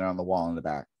Telecaster hanging on the wall in the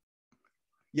back.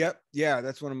 Yep. Yeah,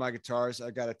 that's one of my guitars. I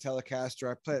got a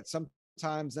Telecaster. I play it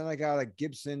sometimes. Then I got a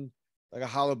Gibson, like a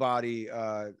hollow body.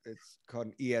 It's called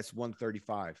an ES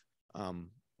 135.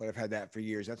 But I've had that for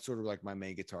years. That's sort of like my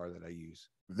main guitar that I use.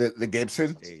 The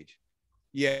Gibson stage.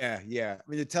 Yeah. I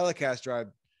mean, the Telecaster,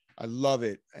 I love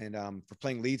it, and for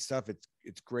playing lead stuff,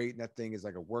 it's great. And that thing is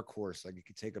like a workhorse. Like it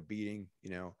could take a beating,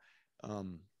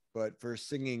 But for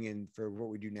singing and for what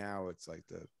we do now, it's like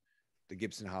the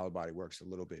Gibson hollow body works a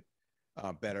little bit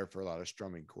better for a lot of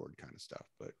strumming chord kind of stuff.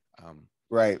 But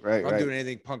right. If I'm doing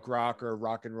anything punk rock or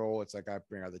rock and roll, it's like I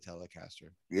bring out the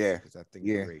Telecaster. Yeah, because that thing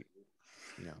is great.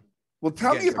 Well,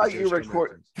 tell me about your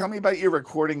Tell me about your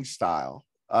recording style.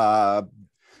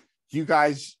 Do you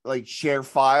guys like share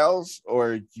files,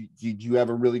 or do you have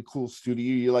a really cool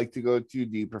studio you like to go to?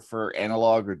 Do you prefer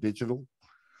analog or digital?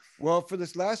 Well, for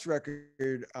this last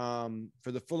record,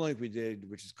 for the full length we did,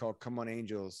 which is called Come On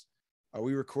Angels,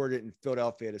 we recorded in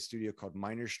Philadelphia at a studio called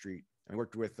Minor Street. I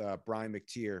worked with Brian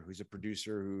McTeer, who's a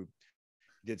producer who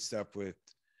did stuff with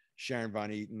Sharon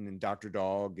Von Eaton and Dr.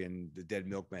 Dog and the Dead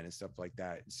Milkmen and stuff like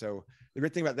that. So the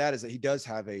great thing about that is that he does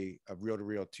have a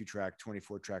reel-to-reel 2-track,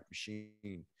 24-track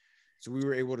machine. So we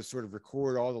were able to sort of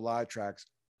record all the live tracks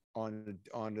onto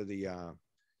the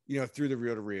through the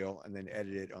reel-to-reel, and then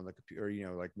edit it on the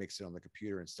computer, like mix it on the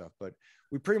computer and stuff. But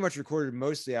we pretty much recorded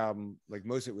most of the album, like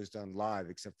most of it was done live,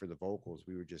 except for the vocals.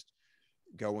 We would just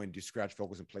go in, do scratch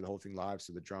vocals, and play the whole thing live.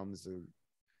 So the drums, the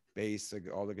bass, like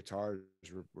all the guitars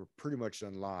were pretty much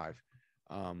done live.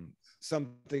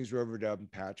 Some things were overdubbed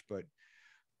and patched, but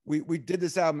we did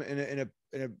this album in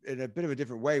a bit of a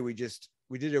different way. We did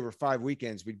it over 5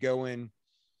 weekends. We'd go in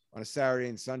on a Saturday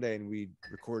and Sunday, and we'd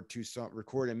record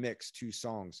and mix 2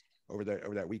 songs over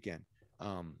that weekend.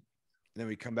 And then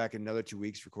we come back in another 2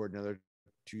 weeks, record another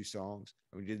 2 songs.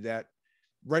 And we did that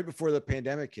right before the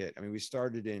pandemic hit. I mean, we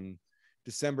started in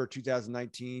December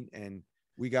 2019, and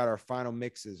we got our final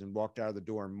mixes and walked out of the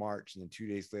door in March. And then 2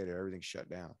 days later, everything shut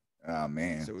down. Oh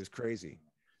man. So it was crazy.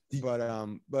 But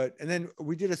and then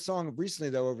we did a song recently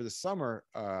though, over the summer,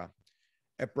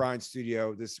 at Brian's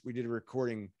studio. We did a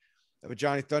recording of a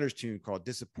Johnny Thunders tune called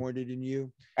Disappointed in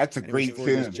You. That's a great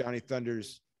tune. Johnny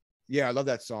Thunders. Yeah, I love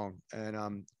that song.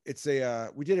 And it's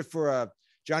we did it for a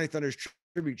Johnny Thunders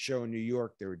tribute show in New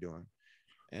York they were doing.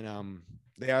 And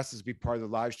they asked us to be part of the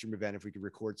live stream event if we could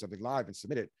record something live and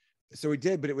submit it. So we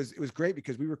did, but it was great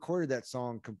because we recorded that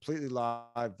song completely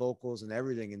live, vocals and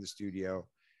everything in the studio.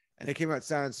 And it came out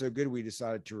sounding so good, we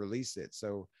decided to release it.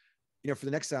 So, for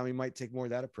the next time, we might take more of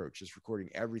that approach, just recording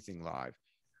everything live,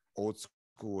 old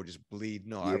school, just bleed.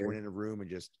 No, I went in a room and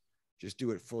just do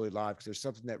it fully live, because there's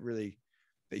something that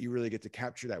you really get to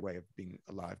capture that way of being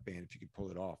a live band if you could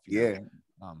pull it off.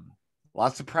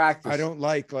 Lots of practice. I don't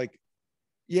like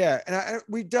and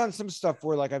we've done some stuff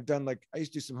where I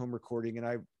used to do some home recording, and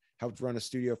I helped run a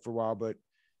studio for a while. But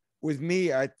with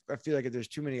me, I feel like if there's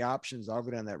too many options, I'll go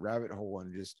down that rabbit hole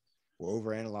and just will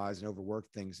overanalyze and overwork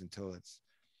things until it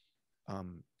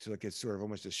gets sort of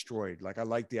almost destroyed. Like I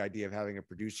like the idea of having a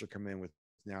producer come in with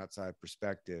an outside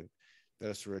perspective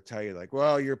that'll sort of tell you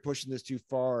well, you're pushing this too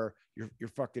far, you're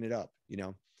fucking it up,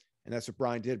 And that's what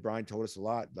Brian did. Brian told us a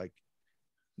lot,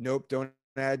 nope, don't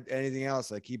add anything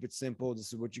else. Like, keep it simple.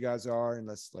 This is what you guys are. And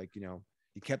let's, like, you know,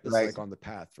 he kept us Right. like on the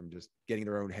path from just getting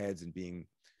their own heads and being,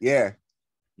 Yeah.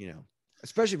 you know,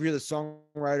 especially if you're the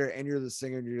songwriter and you're the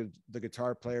singer and you're the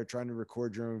guitar player trying to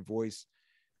record your own voice,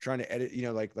 trying to edit, you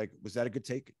know, like, was that a good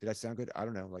take? Did I sound good? I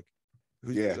don't know. Like,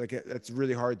 who's Yeah. like, that's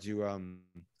really hard to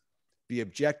be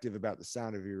objective about the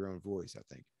sound of your own voice, I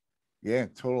think. Yeah,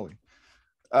 totally.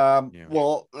 Yeah.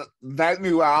 Well, that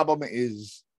new album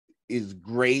is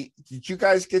great. Did you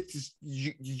guys get to,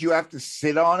 did you have to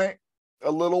sit on it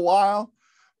a little while,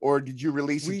 or did you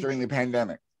release it during the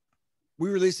pandemic? We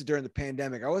released it during the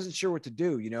pandemic. I wasn't sure what to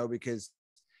do, you know, because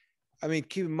I mean,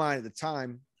 keep in mind at the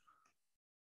time,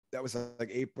 that was like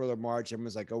April or March.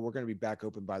 Everyone's like, oh, we're going to be back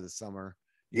open by the summer.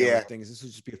 You know, things. This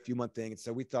would just be a few month thing. And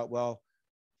so we thought, well,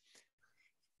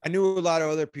 I knew a lot of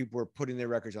other people were putting their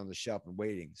records on the shelf and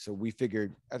waiting. So we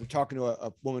figured, after talking to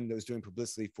a woman that was doing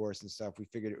publicity for us and stuff, we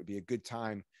figured it would be a good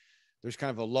time. There's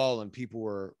kind of a lull and people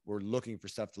were looking for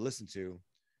stuff to listen to.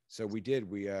 So we did.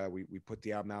 We put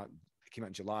the album out. It came out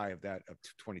in July of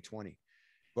 2020.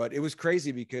 But it was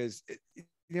crazy because, you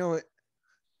know,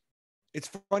 it's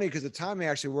funny because the timing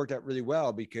actually worked out really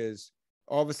well, because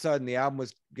all of a sudden the album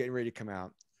was getting ready to come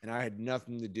out and I had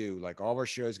nothing to do. Like, all of our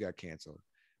shows got canceled,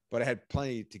 but I had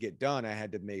plenty to get done. I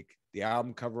had to make the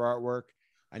album cover artwork.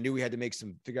 I knew we had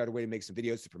to figure out a way to make some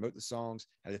videos to promote the songs.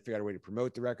 I had to figure out a way to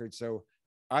promote the record. So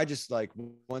I just, like,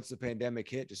 once the pandemic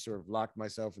hit, just sort of locked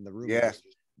myself in the room and just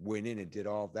went in and did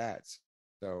all of that.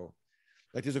 So,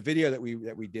 like, there's a video that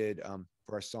we did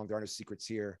for our song "There Are No Secrets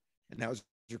Here," and that was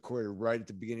recorded right at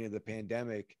the beginning of the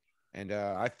pandemic. And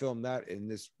I filmed that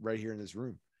right here in this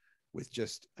room with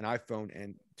just an iPhone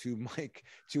and two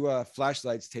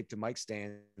flashlights taped to mic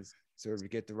stands, sort of to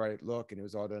get the right look. And it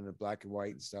was all done in black and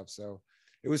white and stuff. So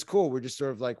it was cool. We're just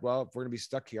sort of like, well, if we're gonna be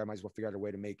stuck here, I might as well figure out a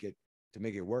way to make it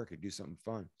work and do something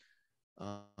fun.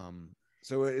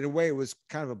 So in a way, it was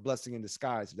kind of a blessing in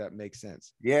disguise, if that makes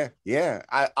sense. Yeah.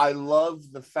 I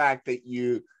love the fact that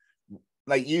you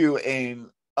and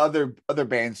other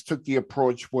bands took the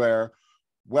approach where,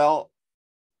 well,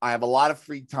 I have a lot of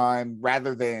free time.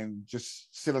 Rather than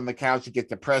just sit on the couch and get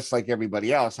depressed like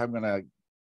everybody else, I'm gonna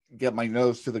get my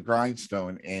nose to the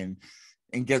grindstone and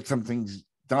get some things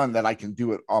done that I can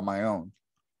do it on my own.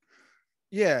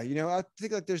 Yeah, you know, I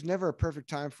think, like, there's never a perfect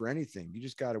time for anything. You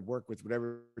just got to work with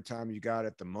whatever time you got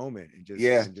at the moment and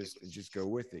just go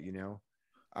with it, you know.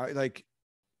 I like,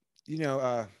 you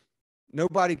know,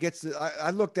 nobody gets to,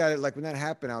 I looked at it like, when that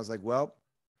happened, I was like, well,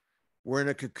 we're in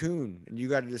a cocoon and you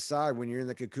got to decide when you're in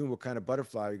the cocoon what kind of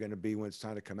butterfly you're going to be when it's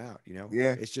time to come out, you know.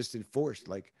 Yeah, it's just enforced.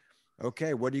 Like,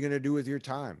 okay, what are you going to do with your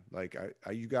time? Like,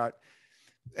 you got.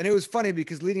 And it was funny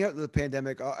because leading up to the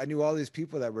pandemic, I knew all these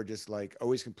people that were just, like,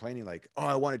 always complaining, like, oh,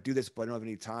 I want to do this, but I don't have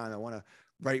any time. I want to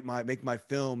make my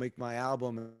film, make my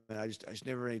album. And I just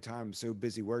never had any time. I'm so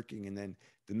busy working. And then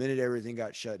the minute everything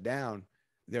got shut down,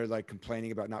 they're, like,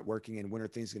 complaining about not working and when are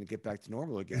things going to get back to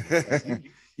normal again.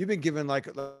 Like, you've been given like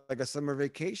a summer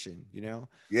vacation, you know?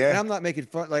 Yeah. And I'm not making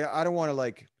fun. Like, I don't want to,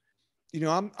 like, you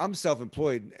know, I'm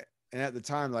self-employed. And at the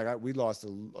time, like, we lost a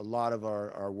lot of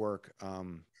our work.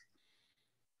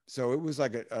 So it was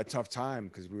like a tough time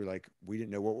because we didn't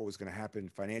know what was going to happen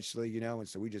financially, you know? And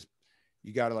so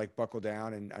you got to, like, buckle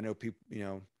down. And I know people, you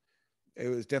know, it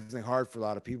was definitely hard for a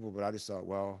lot of people, but I just thought,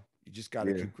 well, you just got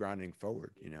to keep grinding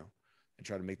forward, you know, and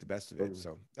try to make the best of it.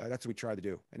 So that's what we tried to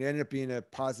do. And it ended up being a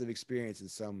positive experience in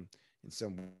some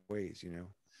ways, you know.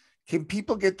 Can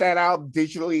people get that out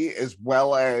digitally as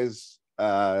well as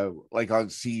like on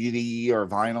CD or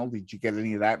vinyl? Did you get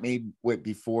any of that made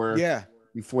before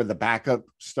the backup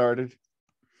started?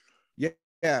 Yeah.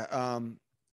 The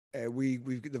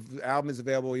album is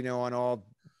available, you know, on all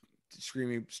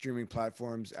streaming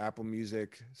platforms, Apple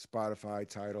Music, Spotify,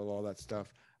 Tidal, all that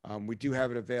stuff. We do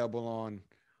have it available on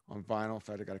vinyl. In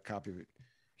fact, I got a copy of it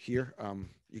here.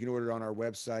 You can order it on our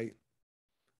website.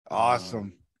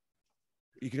 Awesome.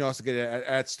 You can also get it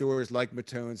at stores like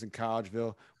Matone's and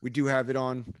Collegeville. We do have it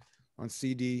on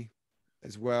CD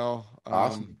as well.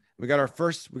 Awesome. We got our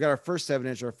first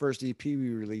 7-inch, our first EP we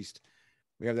released.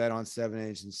 We have that on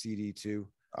 7-inch and CD too.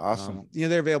 Awesome. You know,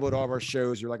 they're available at all of our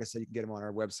shows, or like I said, you can get them on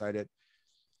our website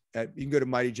you can go to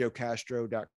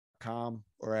mightyjoecastro.com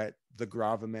or at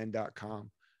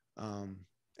thegravamen.com. And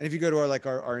if you go to our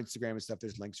Instagram and stuff,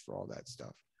 there's links for all that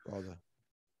stuff.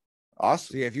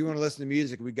 Awesome. So yeah, if you want to listen to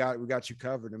music, we got you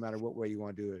covered no matter what way you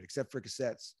want to do it, except for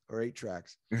cassettes or 8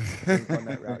 tracks. I haven't gone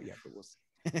that route yet, but we'll see.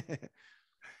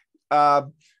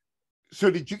 So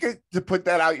did you get to put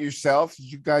that out yourself? Did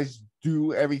you guys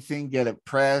do everything, get it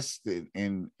pressed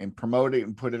and promote it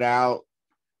and put it out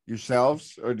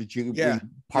yourselves? Or did you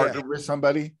partner with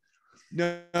somebody?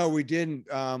 No, we didn't.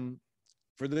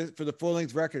 For the full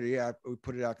length record, yeah, we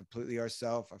put it out completely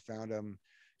ourselves. I found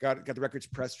got the records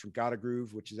pressed from Gotta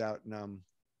Groove, which is out in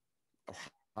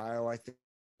Ohio, I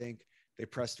think. They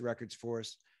pressed the records for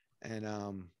us, and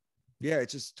yeah,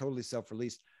 it's just totally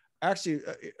self-released. Actually,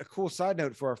 a cool side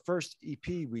note, for our first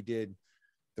EP we did,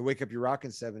 the Wake Up Your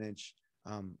Rockin' 7-inch,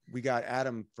 we got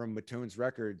Adam from Matone's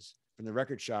Records, from the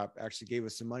record shop, actually gave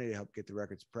us some money to help get the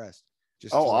records pressed,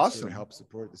 just Oh, to like, sort awesome. of help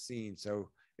support the scene. So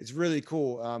it's really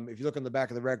cool. If you look on the back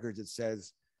of the records, it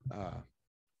says,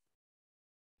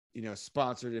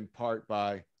 sponsored in part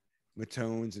by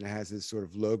Matone's, and it has this sort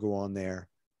of logo on there.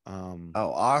 Oh,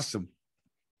 awesome.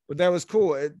 But that was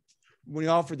cool. When he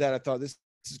offered that, I thought this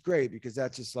is great, because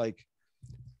that's just like,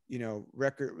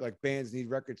 bands need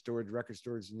record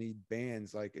stores need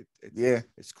bands. Like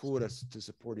it's cool to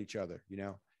support each other.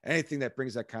 Anything that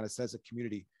brings that kind of sense of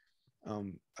community,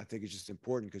 I think is just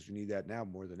important, because we need that now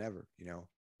more than ever.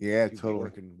 Yeah, people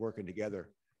totally. working together.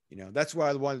 That's why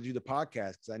I wanted to do the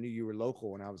podcast, because I knew you were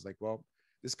local, and I was like, well,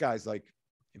 this guy's like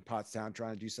in Pottstown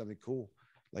trying to do something cool.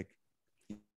 Like,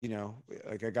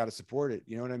 like I got to support it.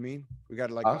 You know what I mean? We got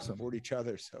to like Awesome. support each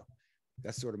other. So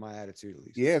that's sort of my attitude, at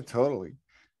least. Yeah, totally.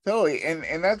 Totally.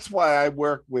 And that's why I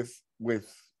work with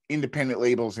independent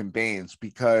labels and bands,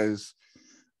 because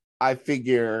I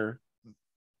figure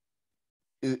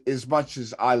as much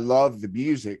as I love the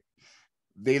music,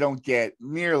 they don't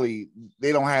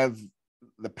have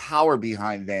the power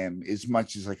behind them as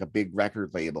much as like a big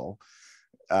record label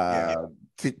to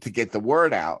get the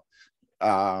word out.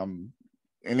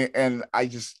 And I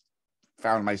just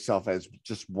found myself as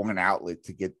just one outlet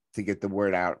to get the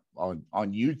word out on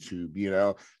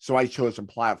YouTube, so I chose a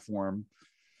platform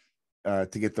to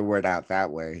get the word out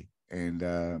that way. And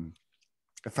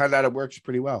I found out it works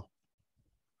pretty well.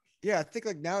 Yeah, I think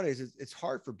like nowadays it's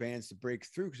hard for bands to break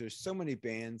through, because there's so many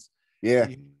bands. Yeah.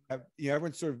 And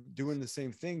everyone's sort of doing the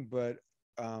same thing. But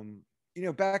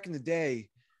back in the day,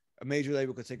 a major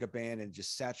label could take a band and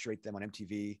just saturate them on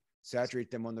MTV,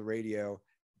 saturate them on the radio,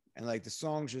 and like the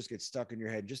songs just get stuck in your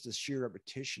head. Just the sheer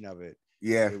repetition of it.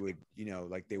 Yeah. It would,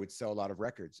 like they would sell a lot of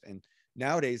records. And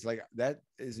nowadays, like that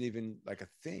isn't even like a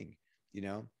thing,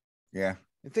 Yeah.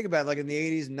 And think about it, like in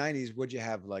the 80s and 90s, would you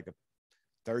have like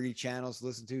 30 channels to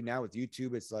listen to? Now with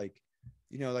YouTube, it's like,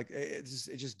 like it's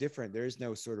just different. There is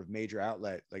no sort of major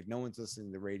outlet. Like no one's listening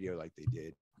to the radio like they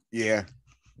did. Yeah.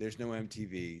 There's no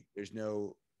MTV.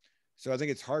 So I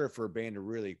think it's harder for a band to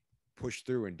really push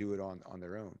through and do it on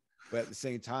their own. But at the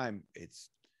same time, it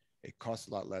costs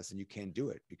a lot less, and you can do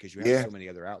it because you have so many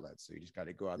other outlets. So you just got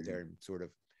to go out there and sort of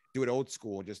do it old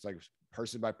school, just like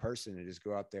person by person, and just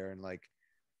go out there and like,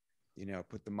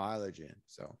 put the mileage in.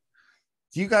 So,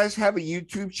 do you guys have a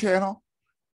YouTube channel?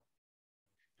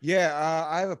 Yeah,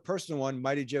 I have a personal one.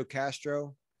 Mighty Joe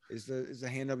Castro is the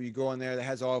handle. You go on there, that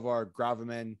has all of our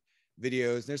Gravamen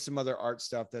videos. There's some other art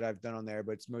stuff that I've done on there,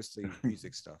 but it's mostly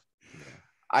music stuff. Yeah.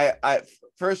 I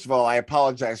first of all, I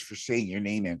apologize for saying your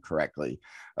name incorrectly.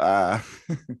 Oh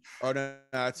no,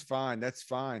 that's fine. That's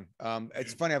fine.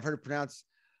 It's funny. I've heard it pronounced.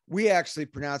 We actually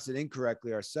pronounce it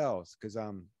incorrectly ourselves, because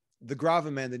the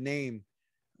Gravamen, the name,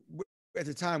 at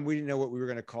the time we didn't know what we were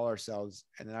going to call ourselves,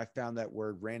 and then I found that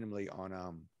word randomly on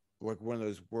like one of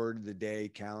those word of the day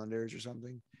calendars or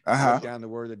something. Looked down the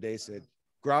word of the day, said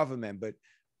Gravamen, but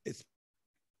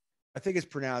I think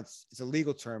it's a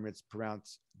legal term. It's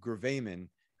pronounced Gravamen,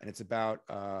 and it's about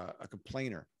a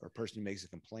complainer, or a person who makes a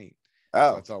complaint.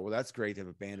 So I thought, well, that's great to have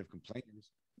a band of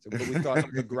complainers. So, but we thought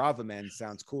the Gravamen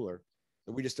sounds cooler.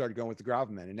 So we just started going with the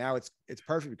Gravamen, and now it's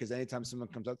perfect, because anytime someone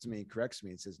comes up to me and corrects me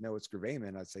and says, no, it's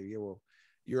Gravamen, I'd say, yeah, well,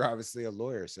 you're obviously a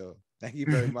lawyer, so thank you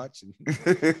very much. And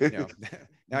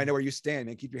now I know where you stand,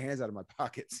 man. Keep your hands out of my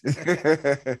pockets.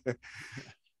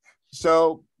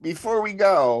 So before we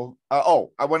go,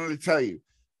 I wanted to tell you,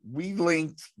 we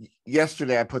linked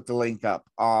yesterday. I put the link up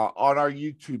on our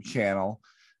YouTube channel.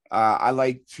 I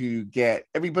like to get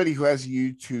everybody who has a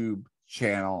YouTube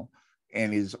channel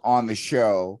and is on the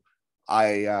show.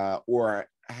 I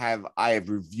have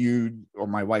reviewed, or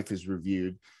my wife has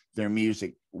reviewed their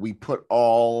music. We put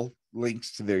all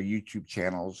links to their YouTube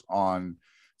channels on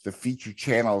the featured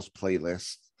channels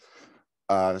playlist.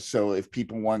 So if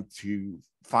people want to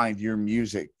find your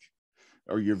music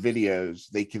or your videos,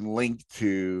 they can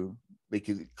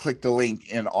click the link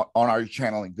in on our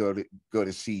channel and go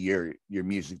to see your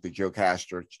music, the Joe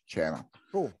Castro channel.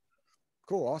 Cool.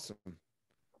 Awesome.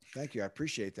 Thank you. I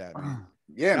appreciate that, man.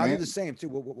 Yeah, and I'll man. do the same too.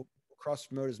 We'll cross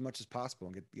promote as much as possible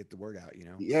and get the word out.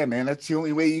 Yeah, man. That's the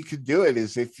only way you could do it,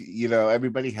 is if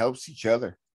everybody helps each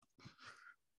other.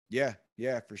 Yeah,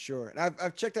 for sure. And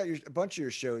I've checked out a bunch of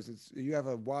your shows. You have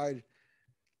a wide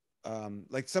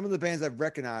like some of the bands I've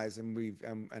recognized and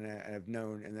I've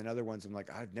known, and then other ones I'm like,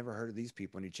 I've never heard of these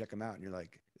people, and you check them out and you're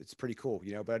like, it's pretty cool,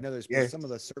 you know. But I know there's been Yeah. some of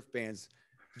the surf bands.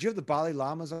 Did you have the Bali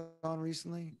Llamas on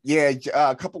recently? Yeah.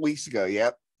 A couple weeks ago.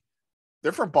 Yep.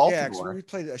 They're from Yeah, because Baltimore. we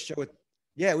played a show with,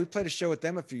 yeah, we played a show with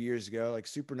them a few years ago. Like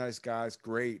super nice guys,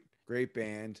 great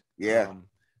band. Yeah.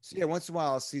 So yeah, once in a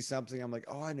while I'll see something. I'm like,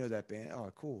 oh, I know that band.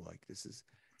 Oh, cool. Like this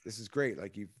is great.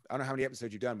 Like I don't know how many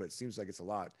episodes you've done, but it seems like it's a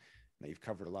lot. That you've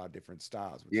covered a lot of different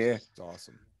styles, which Yeah. is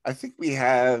awesome. I think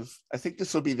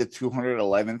this will be the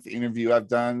 211th interview I've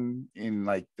done in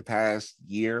like the past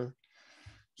year.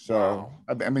 So Wow.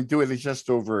 I've been doing it just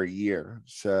over a year.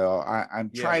 So I'm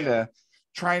Yeah.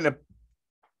 trying to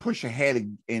push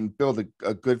ahead and build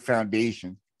a good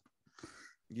foundation.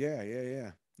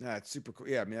 Yeah. No, it's super cool.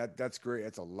 Yeah, I mean that's great.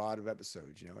 That's a lot of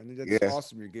episodes, you know, and that's Yes.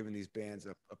 awesome. You're giving these bands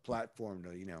a platform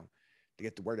to, you know, to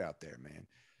get the word out there, man.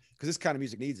 Because this kind of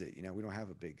music needs it. You know, we don't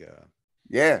have a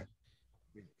Yeah.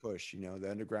 big push. You know, the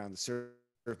underground, the surf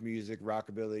music,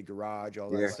 rockabilly, garage,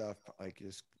 all that Yeah. stuff. Like,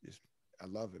 just I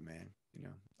love it, man. You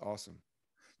know, awesome.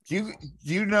 Do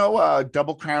you know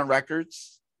Double Crown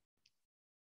Records?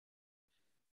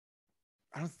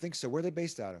 I don't think so. Where are they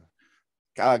based out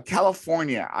of?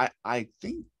 California. I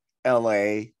think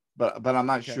LA, but I'm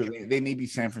not Okay. sure. They may be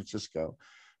San Francisco.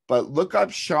 But look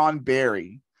up Sean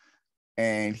Barry,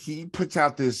 and he puts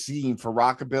out this zine for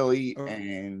rockabilly Oh,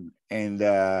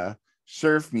 and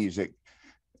surf music.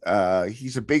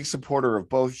 He's a big supporter of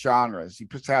both genres. He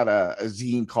puts out a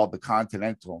zine called The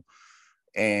Continental,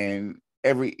 and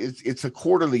it's a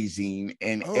quarterly zine,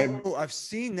 and I've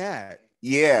seen that.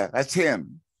 yeah, that's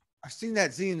him. I've seen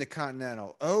that Z in the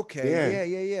Continental. Okay, Yeah,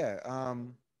 yeah. I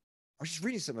was just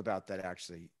reading something about that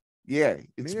actually. yeah,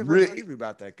 it's Maybe I've read an really interview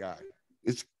about that guy.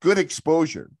 it's good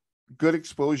exposure. Good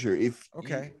exposure. If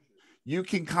Okay. you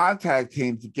can contact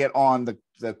him to get on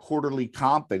the quarterly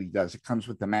comp that he does, it comes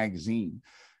with the magazine,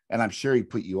 and I'm sure he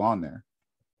put you on there.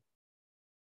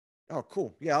 Oh,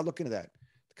 cool. Yeah, I'll look into that.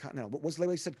 The Continental. What was the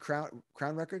label you said? Crown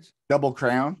Records? Double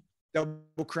Crown,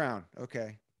 Double Crown.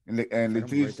 Okay. and I'm gonna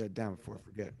write that down before I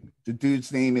forget. the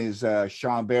dude's name is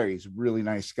Sean Barry. He's a really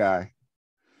nice guy.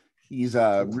 He's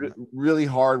a Cool. really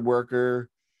hard worker.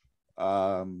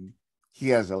 Um, he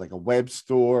has like a web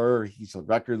store. He's a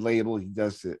record label. He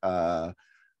does the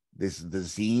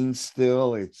zine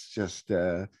still. It's just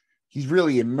he's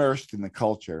really immersed in the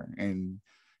culture, and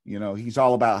you know he's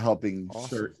all about helping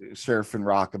Awesome. surf and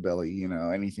rockabilly. You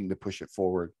know, anything to push it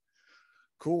forward.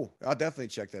 Cool. I'll definitely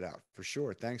check that out for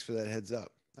sure. Thanks for that heads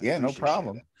up. I Yeah, no appreciate that.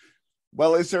 problem.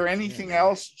 Well, is there Yeah, anything man.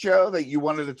 else, Joe, that you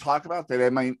wanted to talk about that I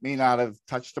may not have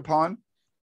touched upon?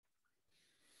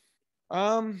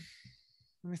 Um,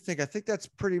 Let me think. I think that's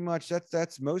pretty much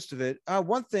that's most of it.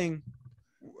 One thing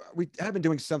we have been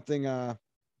doing something for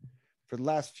the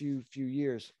last few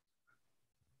years.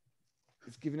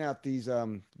 It's giving out these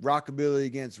rockabilly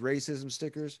against racism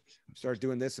stickers. Started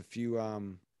doing this a few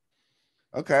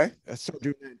Okay. I started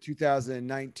doing that in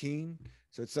 2019.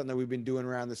 So it's something that we've been doing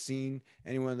around the scene.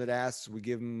 Anyone that asks, we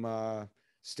give them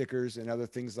stickers and other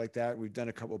things like that. We've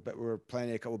done we're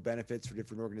planning a couple benefits for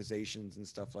different organizations and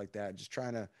stuff like that. Just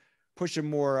trying to push a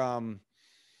more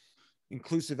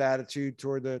inclusive attitude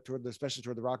toward especially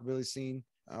toward the rockabilly scene.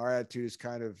 Our attitude is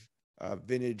kind of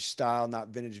vintage style, not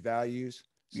vintage values.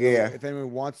 So Yeah. if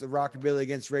anyone wants the rockabilly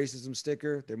against racism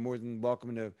sticker, they're more than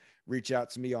welcome to reach out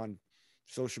to me on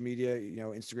social media, you know,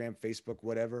 Instagram, Facebook,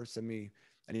 whatever. Send me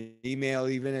an email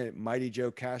even at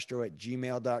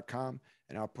mightyjoecastro@gmail.com,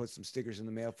 and I'll put some stickers in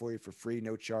the mail for you for free,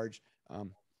 no charge. You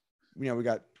know, we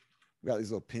got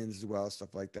these little pins as well,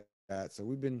 stuff like that. So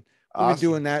we've been Awesome.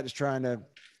 doing that, just trying to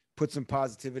put some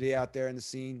positivity out there in the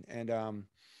scene. And other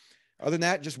than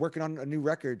that, just working on a new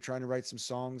record, trying to write some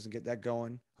songs and get that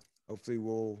going. Hopefully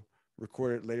we'll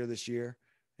record it later this year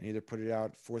and either put it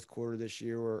out fourth quarter this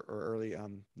year or early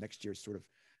next year, sort of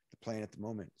the plan at the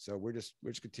moment. So we're just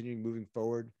continuing moving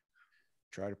forward,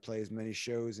 try to play as many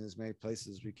shows in as many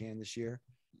places as we can this year.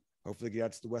 Hopefully get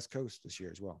out to the West Coast this year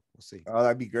as well. We'll see. Oh,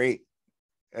 that'd be great.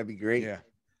 That'd be great. Yeah.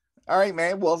 All right,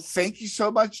 man. Well, thank you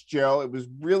so much, Joe. It was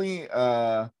really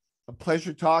a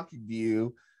pleasure talking to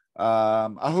you.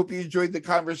 I hope you enjoyed the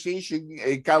conversation.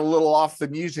 It got a little off the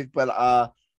music, but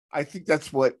I think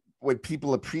that's what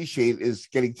people appreciate is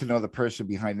getting to know the person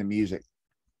behind the music.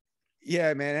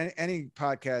 Yeah, man. Any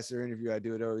podcast or interview I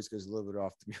do, it always goes a little bit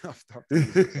off the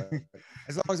music. But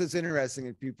as long as it's interesting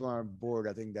and people aren't bored,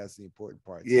 I think that's the important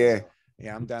part. Yeah. So,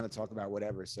 yeah, I'm down to talk about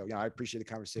whatever. So, yeah, I appreciate the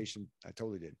conversation. I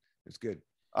totally did. It was good.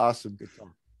 Awesome. Good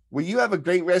fun. Well, you have a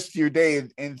great rest of your day,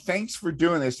 and thanks for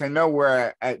doing this. I know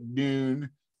we're at noon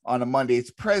on a Monday.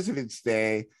 It's President's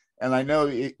Day, and I know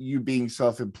you being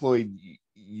self-employed,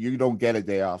 you don't get a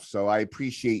day off. So I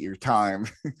appreciate your time.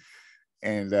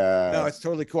 And no, it's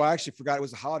totally cool. I actually forgot it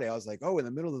was a holiday. I was like, oh, in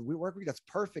the middle of the work week, that's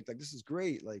perfect. Like, this is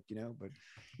great. Like, you know, but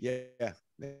yeah,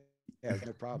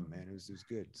 no problem, man. It was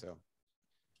good. So,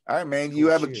 all right, man. cool.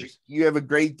 You have a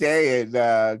great day,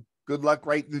 and good luck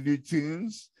writing the new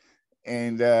tunes.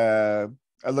 And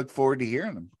I look forward to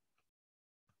hearing them.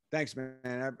 Thanks, man.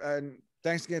 And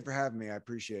thanks again for having me. I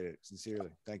appreciate it sincerely.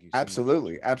 Thank you.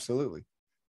 Absolutely. Absolutely.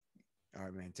 All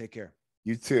right, man. Take care.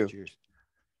 You too. Cheers.